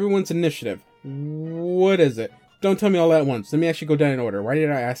 so everyone's initiative. What is it? Don't tell me all at once. Let me actually go down in order. Why did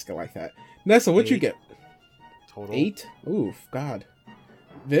I ask it like that? Nessa, what'd you 8. get? Total. 8? Oof, God.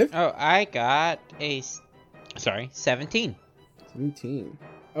 Viv? Oh, I got 17. 17.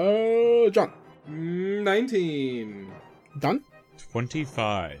 John. 19. Done?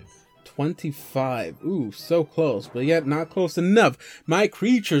 25. 25. Ooh, so close, but yet not close enough. My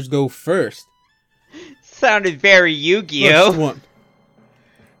creatures go first. Sounded very First Yu-Gi-Oh! one.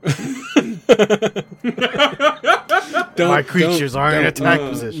 My creatures are in attack You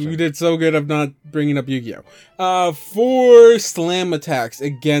position. did so good of not bringing up Yu-Gi-Oh. 4 slam attacks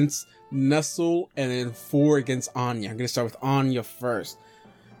against Nestle, and then 4 against Anya. I'm gonna start with Anya first.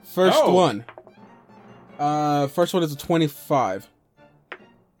 First one is a 25.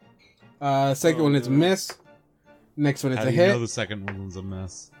 Second one is a miss. Next one is How a do you hit. know the second one was a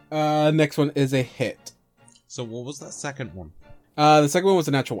miss? Next one is a hit. So what was that second one? The second one was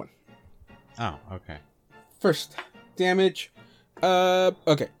a natural one. Oh, okay. First damage.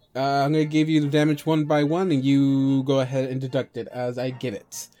 Okay. I'm gonna give you the damage one by one, and you go ahead and deduct it as I give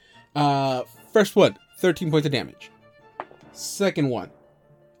it. First one, 13 points of damage. Second one,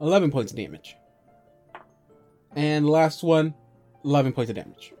 11 points of damage. And last one, 11 points of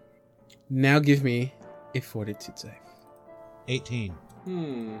damage. Now give me a fortitude save. 18.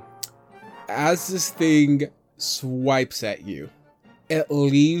 As this thing swipes at you, it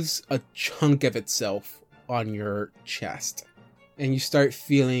leaves a chunk of itself on your chest, and you start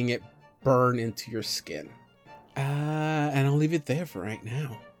feeling it burn into your skin. And I'll leave it there for right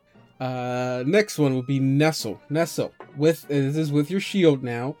now. Next one will be Nestle. Nestle, this is with your shield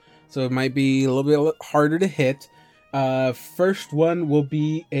now, so it might be a little bit harder to hit. First one will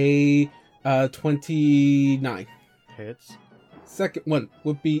be a 29. Hits. Second one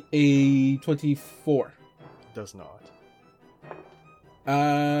would be a 24. Does not.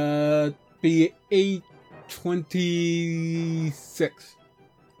 Be a 26.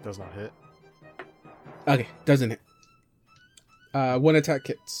 Does not hit. Okay, doesn't hit. One attack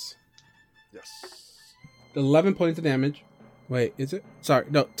hits. Yes. 11 points of damage. Wait, is it? Sorry,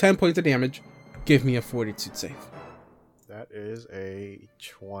 no, 10 points of damage. Give me a fortitude save. That is a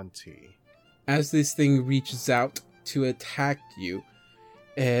 20. As this thing reaches out to attack you,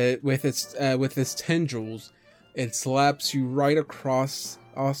 with its tendrils, It slaps you right across,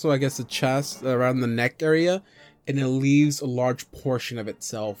 also I guess the chest, around the neck area, and it leaves a large portion of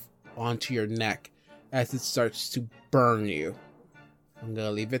itself onto your neck as it starts to burn you. I'm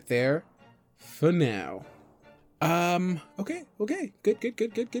gonna leave it there for now. Okay.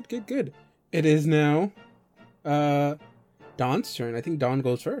 Good. It is now Dawn's turn. I think Dawn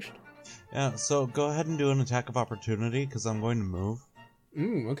goes first. Yeah, so go ahead and do an attack of opportunity, because I'm going to move.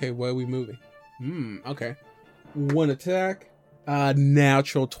 Okay, where are we moving? Okay. One attack.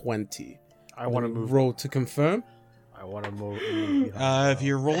 Natural 20. I want to move. Roll to confirm. I want to move. behind If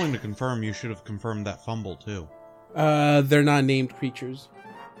you're rolling to confirm, you should have confirmed that fumble, too. They're not named creatures.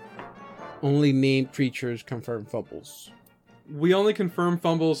 Only named creatures confirm fumbles. We only confirm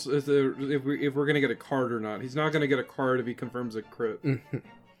fumbles if we're gonna get a card or not. He's not gonna get a card if he confirms a crit.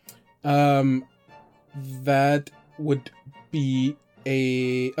 That would be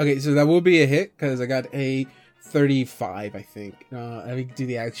so that will be a hit because I got a 35, I think. Let me do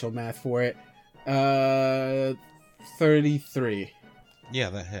the actual math for it. 33.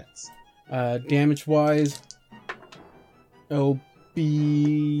 Yeah, that hits. Damage wise, it'll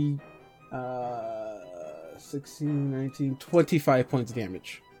be 16, 19, 25 points of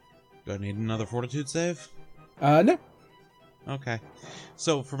damage. Do I need another fortitude save? No. Okay.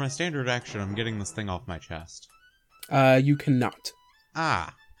 So, for my standard action, I'm getting this thing off my chest. You cannot.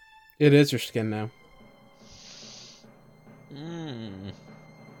 Ah. It is your skin now.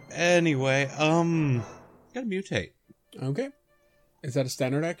 Anyway, gotta mutate. Okay. Is that a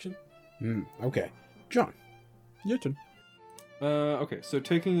standard action? Okay. John, your turn. Okay, so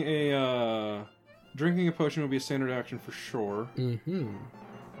taking a drinking a potion would be a standard action for sure. This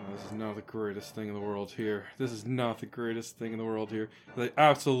is not the greatest thing in the world here. I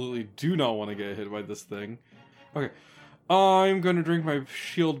absolutely do not want to get hit by this thing. Okay, I'm going to drink my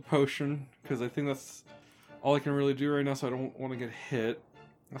shield potion because I think that's all I can really do right now, so I don't want to get hit.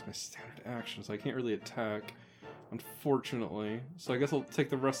 That's my standard action, so I can't really attack, unfortunately. So I guess I'll take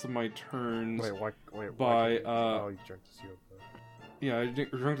the rest of my turns. Wait. Oh, you drank the shield. Yeah, I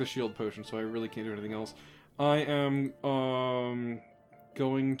drank the shield potion, so I really can't do anything else. I am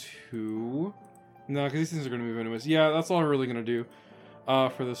going to... No, because these things are going to move anyways. Yeah, that's all I'm really going to do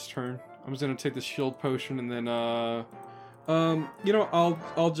for this turn. I'm just going to take the shield potion and then...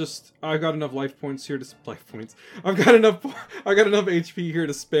 I'll just... I've got enough life points here to... Life points? I've got enough HP here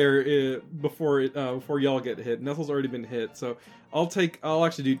to spare it before y'all get hit. Nestle's already been hit, so I will take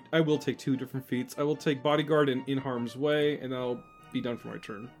 2 different feats. I will take Bodyguard and In Harm's Way, and I'll be done for my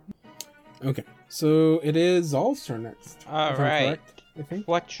turn. Okay, so it is Zol's turn next. All if I'm right. correct, I think.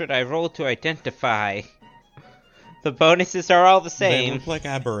 What should I roll to identify? The bonuses are all the They same. look like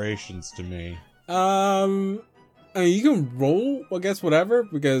aberrations to me. I mean, you can roll, I guess, whatever,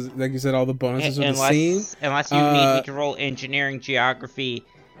 because, like you said, all the bonuses are the same. Unless you need me to roll engineering, geography,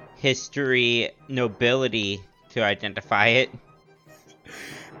 history, nobility to identify it.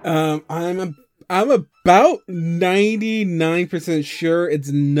 I'm about 99% sure it's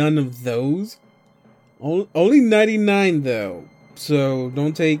none of those. Only 99 though. So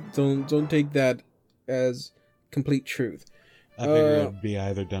don't take that as complete truth. I figured it'd be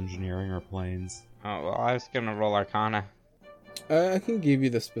either Dungeoneering or Planes. Oh, well, I was gonna roll Arcana. I can give you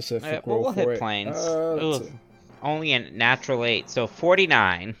the specific roll we'll for hit it. Planes. Let's see. Only a natural 8, so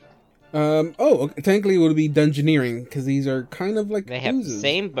 49. Technically it would be Dungeoneering, because these are kind of like They have the oozes.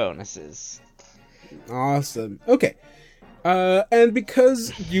 same bonuses. Awesome. Okay. And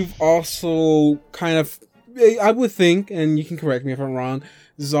because you've also kind of, I would think, and you can correct me if I'm wrong,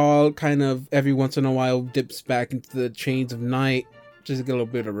 Zal kind of every once in a while dips back into the chains of night, just to get a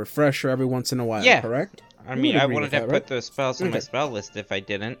little bit of refresher every once in a while, Yeah. correct? I You mean, would I agree wanted with to that, put right? those spells on my Okay. spell list if I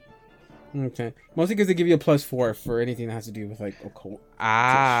didn't. Okay. Mostly because they give you a +4 for anything that has to do with, like, occult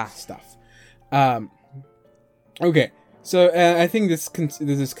stuff. Okay. So, I think this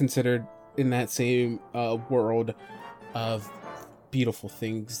is considered in that same world of beautiful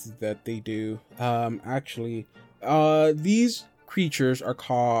things that they do. Actually, these creatures are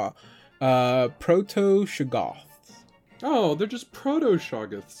called Proto-Shoggoths. Oh, they're just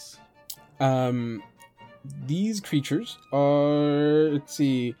proto-Shoggoths. These creatures are, let's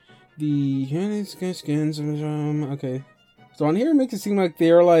see, the skins. Okay, so on here it makes it seem like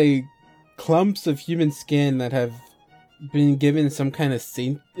they're like clumps of human skin that have been given some kind of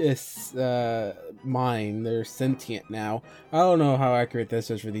mind. They're sentient now. I don't know how accurate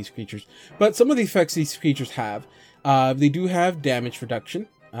this is for these creatures, but some of the effects these creatures have, they do have damage reduction.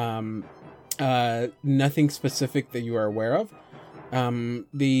 Nothing specific that you are aware of.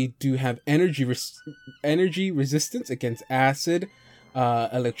 They do have energy resistance against acid,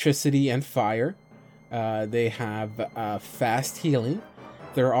 electricity, and fire. They have fast healing.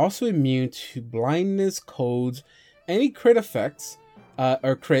 They're also immune to blindness, colds, any crit effects,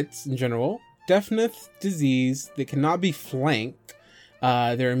 or crits in general, deafness, disease. They cannot be flanked.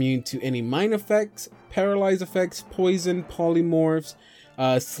 They're immune to any mind effects, paralyze effects, poison, polymorphs,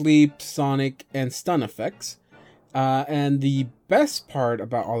 sleep, sonic, and stun effects. And the best part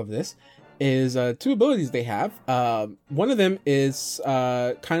about all of this is two abilities they have. One of them is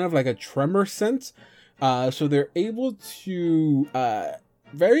kind of like a tremor sense. So they're able to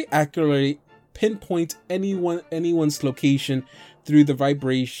very accurately pinpoint anyone's location through the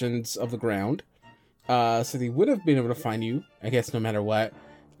vibrations of the ground. So they would have been able to find you, I guess, no matter what.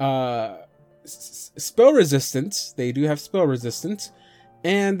 Spell resistance. They do have spell resistance.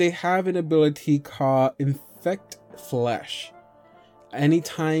 And they have an ability called Infect Flesh.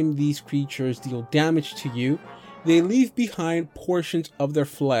 Anytime these creatures deal damage to you, they leave behind portions of their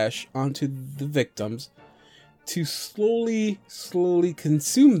flesh onto the victims to slowly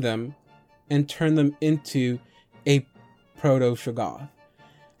consume them and turn them into a proto-Shoggoth.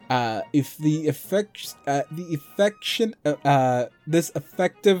 If this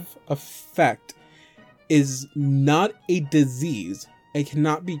effective effect is not a disease, it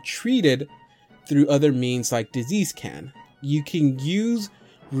cannot be treated through other means like disease can. You can use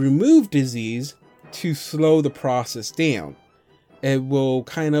remove disease to slow the process down. It will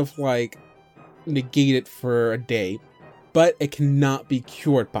kind of like negate it for a day, but it cannot be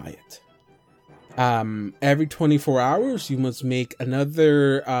cured by it. Every 24 hours, you must make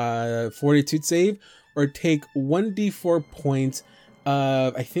another fortitude save or take 1d4 points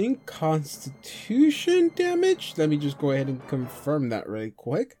of, I think, constitution damage. Let me just go ahead and confirm that really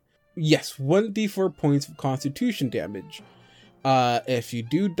quick. Yes, 1d4 points of constitution damage. If you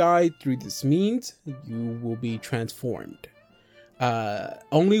do die through this means, you will be transformed.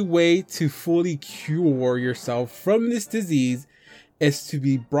 Only way to fully cure yourself from this disease is to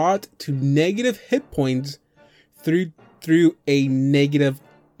be brought to negative hit points through a negative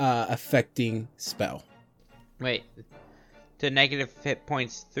affecting spell. Wait, to negative hit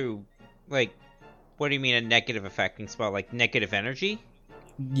points through, like, what do you mean a negative affecting spell? Like negative energy?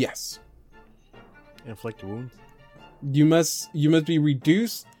 Yes. Inflict wounds. You must be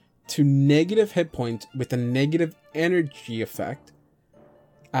reduced to negative hit points with a negative energy effect.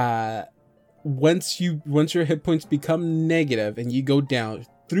 Once your hit points become negative and you go down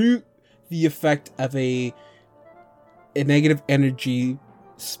through the effect of a negative energy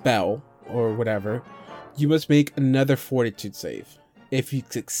spell or whatever, you must make another fortitude save. If you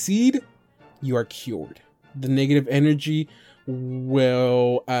succeed, you are cured. The negative energy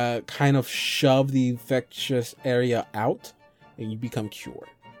will kind of shove the infectious area out and you become cured.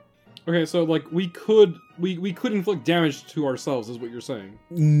 Okay, so like we could inflict damage to ourselves, is what you're saying.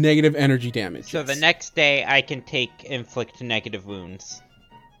 Negative energy damage. So yes. the next day I can inflict negative wounds.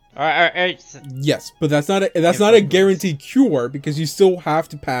 Yes, but that's not a guaranteed cure because you still have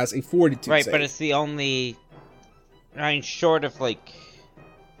to pass a fortitude right, save. but it's the only. I mean, short of like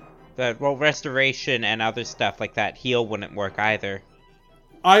restoration and other stuff like that, heal wouldn't work either.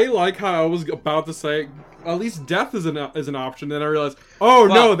 I like how I was about to say, at least death is an option. Then I realized,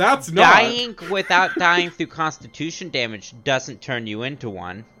 no, that's not. Dying without dying through constitution damage doesn't turn you into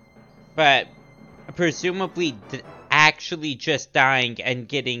one, but presumably actually just dying and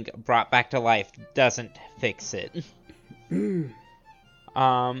getting brought back to life doesn't fix it.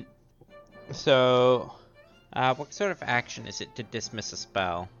 So, what sort of action is it to dismiss a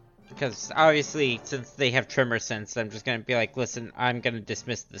spell? Because obviously, since they have tremor sense, I'm just gonna be like, listen, I'm gonna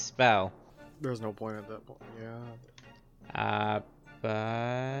dismiss the spell. There's no point at that point. Yeah.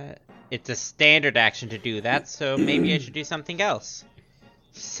 But it's a standard action to do that, so maybe I should do something else.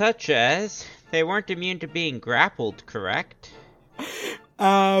 Such as, they weren't immune to being grappled, correct?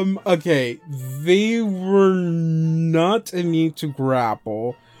 Okay, they were not immune to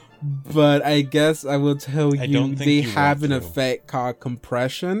grapple, but I guess I will tell you they have an effect called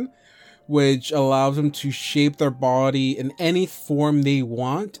compression, which allows them to shape their body in any form they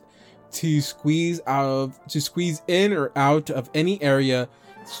want to squeeze in or out of any area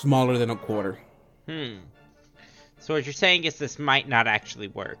smaller than a quarter. So what you're saying is this might not actually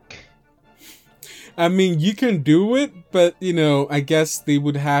work. I mean, you can do it, but, I guess they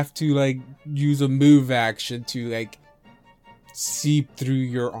would have to, like, use a move action to, like, seep through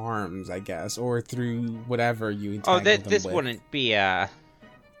your arms, I guess, or through whatever you entangle them this with. wouldn't be,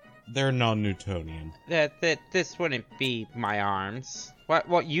 They're non-Newtonian. This wouldn't be my arms.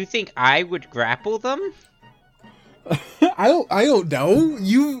 What, you think I would grapple them? I don't know.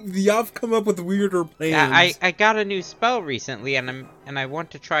 Y'all come up with weirder plans. I got a new spell recently, and I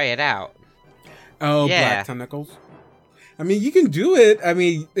want to try it out. Oh, Yeah. black tentacles. I mean, you can do it. I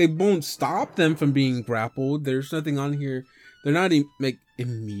mean, it won't stop them from being grappled. There's nothing on here. They're not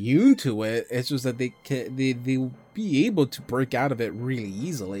immune to it. It's just that they'll be able to break out of it really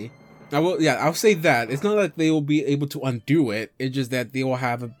easily. I'll say that. It's not like they will be able to undo it. It's just that they will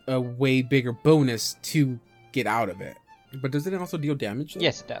have a way bigger bonus to get out of it. But does it also deal damage, though?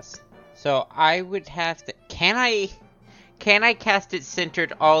 Yes, it does. So I would have to... Can I cast it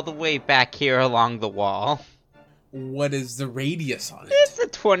centered all the way back here along the wall? What is the radius on it? It's a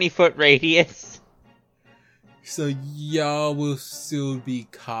 20-foot radius. So y'all will still be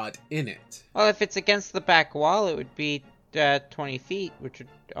caught in it. Well, if it's against the back wall, it would be 20 feet, which would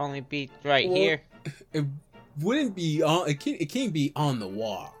only be right Well, here. It wouldn't be on. It can't be on the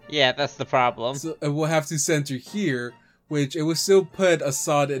wall. Yeah, that's the problem. So it will have to center here, which it will still put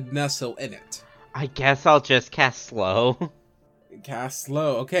Assad and Nestle in it. I guess I'll just cast slow. Cast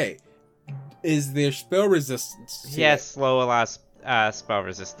slow. Okay. Is there spell resistance? to Yes, it? slow allows spell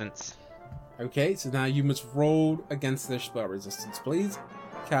resistance. Okay, so now you must roll against their spell resistance, please.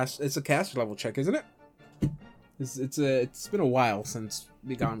 It's a caster level check, isn't it? It's been a while since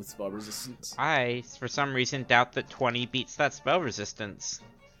we got with spell resistance. I, for some reason, doubt that 20 beats that spell resistance.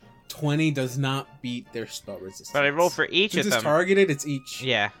 20 does not beat their spell resistance. But I roll for each Since of it's them. targeted, it's each.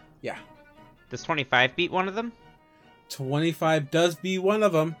 Yeah. Yeah. Does 25 beat one of them? 25 does beat one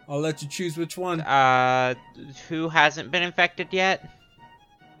of them. I'll let you choose which one. Who hasn't been infected yet?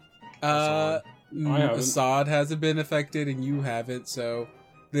 haven't. Assad hasn't been affected, and you haven't, so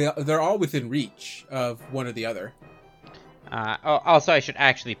they're all within reach of one or the other. Also, I should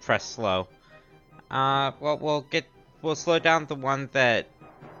actually press slow. Well, we'll slow down the one that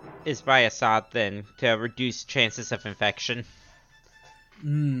is by Assad then to reduce chances of infection.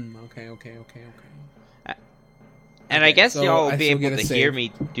 Okay. And I Okay, guess so y'all I will be still able get to a hear save.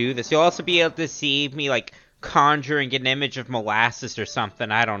 me do this. You'll also be able to see me, like, conjuring an image of molasses or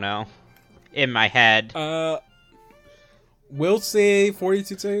something, I don't know, in my head. Will save,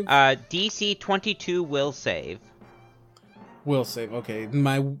 42 save? DC 22 will save. Will save, okay.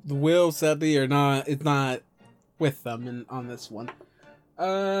 The will, sadly, it's not with them on this one.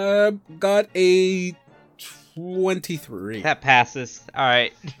 Got a 23. That passes.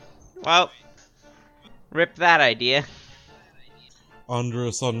 Alright. Well, rip that idea.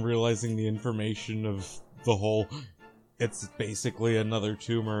 Andros, on realizing the information of the whole, it's basically another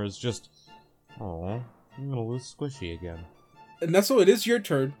tumor, is just, oh, I'm gonna lose Squishy again. And that's what it is your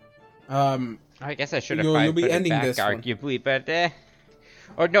turn. I guess I should have You'll be 5-footed ending back, this one. arguably, but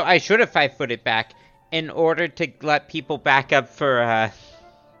or no, I should have 5-footed back in order to let people back up for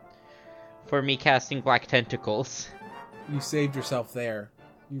me casting Black Tentacles. You saved yourself there.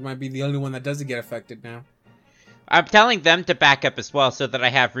 You might be the only one that doesn't get affected now. I'm telling them to back up as well so that I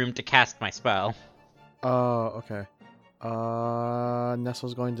have room to cast my spell. Okay.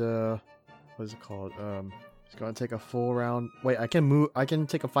 Nestle's going to... What is it called? He's going to take a full round... Wait, I can move... I can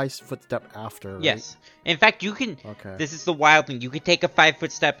take a 5-foot step after, right? Yes. In fact, you can... Okay. This is the wild thing. You can take a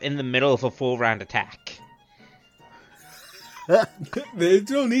 5-foot step in the middle of a full round attack. There's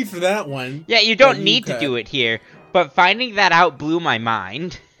no need for that one. Yeah, you don't But you need to could. do it here, but finding that out blew my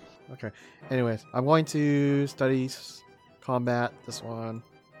mind. Okay. Anyways, I'm going to study combat this one.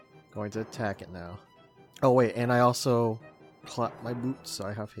 Going to attack it now. Oh, wait, and I also clap my boots, so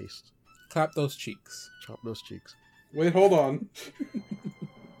I have haste. Clap those cheeks. Chop those cheeks. Wait, hold on.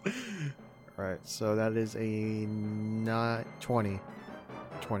 Alright, so that is a 20.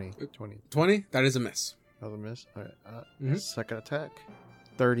 20. 20? That is a miss. That was a miss. Alright, Mhm. second attack.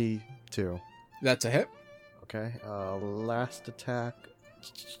 32. That's a hit. Okay, last attack.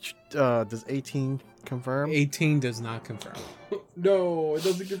 Does 18 confirm? 18 does not confirm. No, it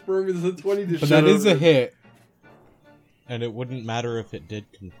doesn't confirm it's a 20 to But that is a hit. And it wouldn't matter if it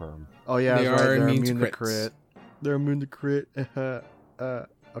did confirm. Oh yeah, They that's right. are They're immune to immune to crits. crit. They're immune to crit.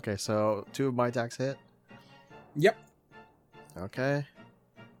 Okay, so 2 of my attacks hit. Yep. Okay.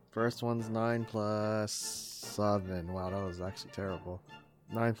 First one's 9 plus 7. Wow, that was actually terrible.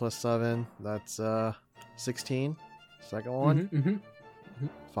 9 plus 7, that's 16. Second one, Mm-hmm.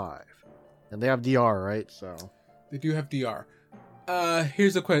 5. And they have DR, right? So They do have DR.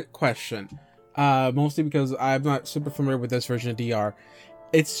 Here's a quick question. Mostly because I'm not super familiar with this version of DR.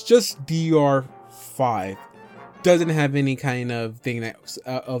 It's just DR 5. Doesn't have any kind of thing that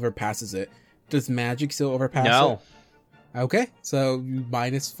overpasses it. Does magic still overpass No. it? Okay, so you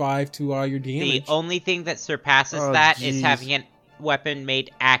 -5 to all your damage. The only thing that surpasses Oh, that is jeez. having a weapon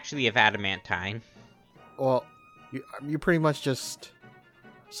made actually of adamantine. well, you pretty much just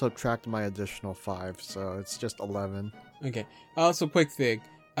subtract my additional 5, so it's just 11. Okay. Also, quick thing.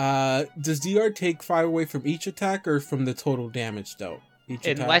 Does DR take 5 away from each attack or from the total damage though? Each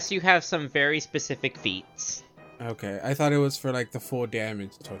attack? Unless you have some very specific feats. Okay, I thought it was for like the full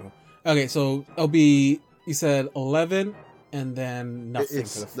damage total. Okay, so it'll be, you said 11 and then nothing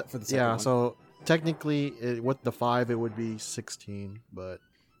It's for the second one. so technically with the 5 it would be 16, but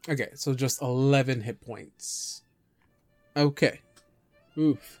Okay, so just 11 hit points. Okay.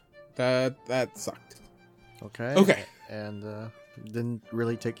 Oof. That sucked. okay. Okay. And didn't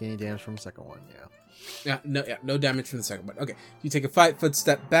really take any damage from the second one. Yeah. No damage from the second one. Okay, you take a 5-foot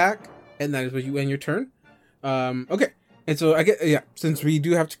step back, and that is where you end your turn. Okay, and so since we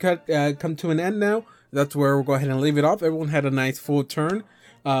do have to come to an end now, that's where we'll go ahead and leave it off. Everyone had a nice full turn.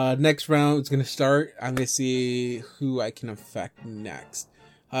 Next round is gonna start. I'm gonna see who I can affect next.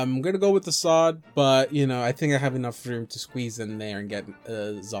 I'm gonna go with the Sod, but I think I have enough room to squeeze in there and get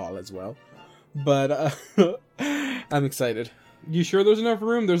Zal as well. But I'm excited. You sure there's enough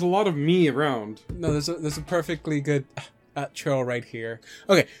room? There's a lot of me around. No, there's a perfectly good trail right here.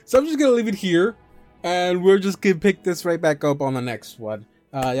 Okay, so I'm just gonna leave it here, and we're just gonna pick this right back up on the next one.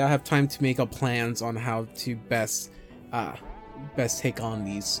 Y'all have time to make up plans on how to best take on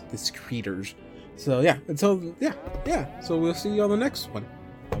these creatures. So so we'll see you on the next one.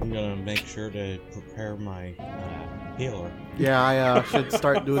 I'm gonna make sure to prepare my healer. Yeah, I should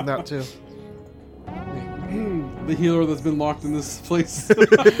start doing that too. The healer that's been locked in this place.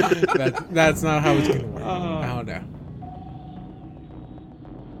 That's not how it's gonna work. Oh no.